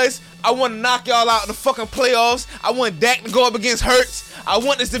I want to knock y'all out in the fucking playoffs. I want Dak to go up against Hurts. I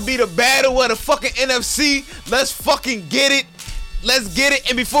want this to be the battle of the fucking NFC. Let's fucking get it. Let's get it.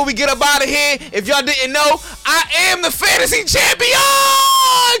 And before we get up out of here, if y'all didn't know, I am the fantasy champion.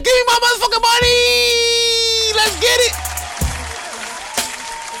 Give me my motherfucking money. Let's get it.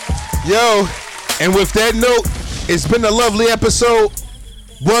 Yo, and with that note, it's been a lovely episode.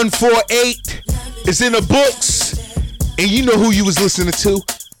 148. It's in the books. And you know who you was listening to.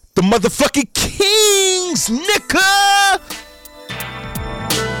 The motherfucking Kings, nigga.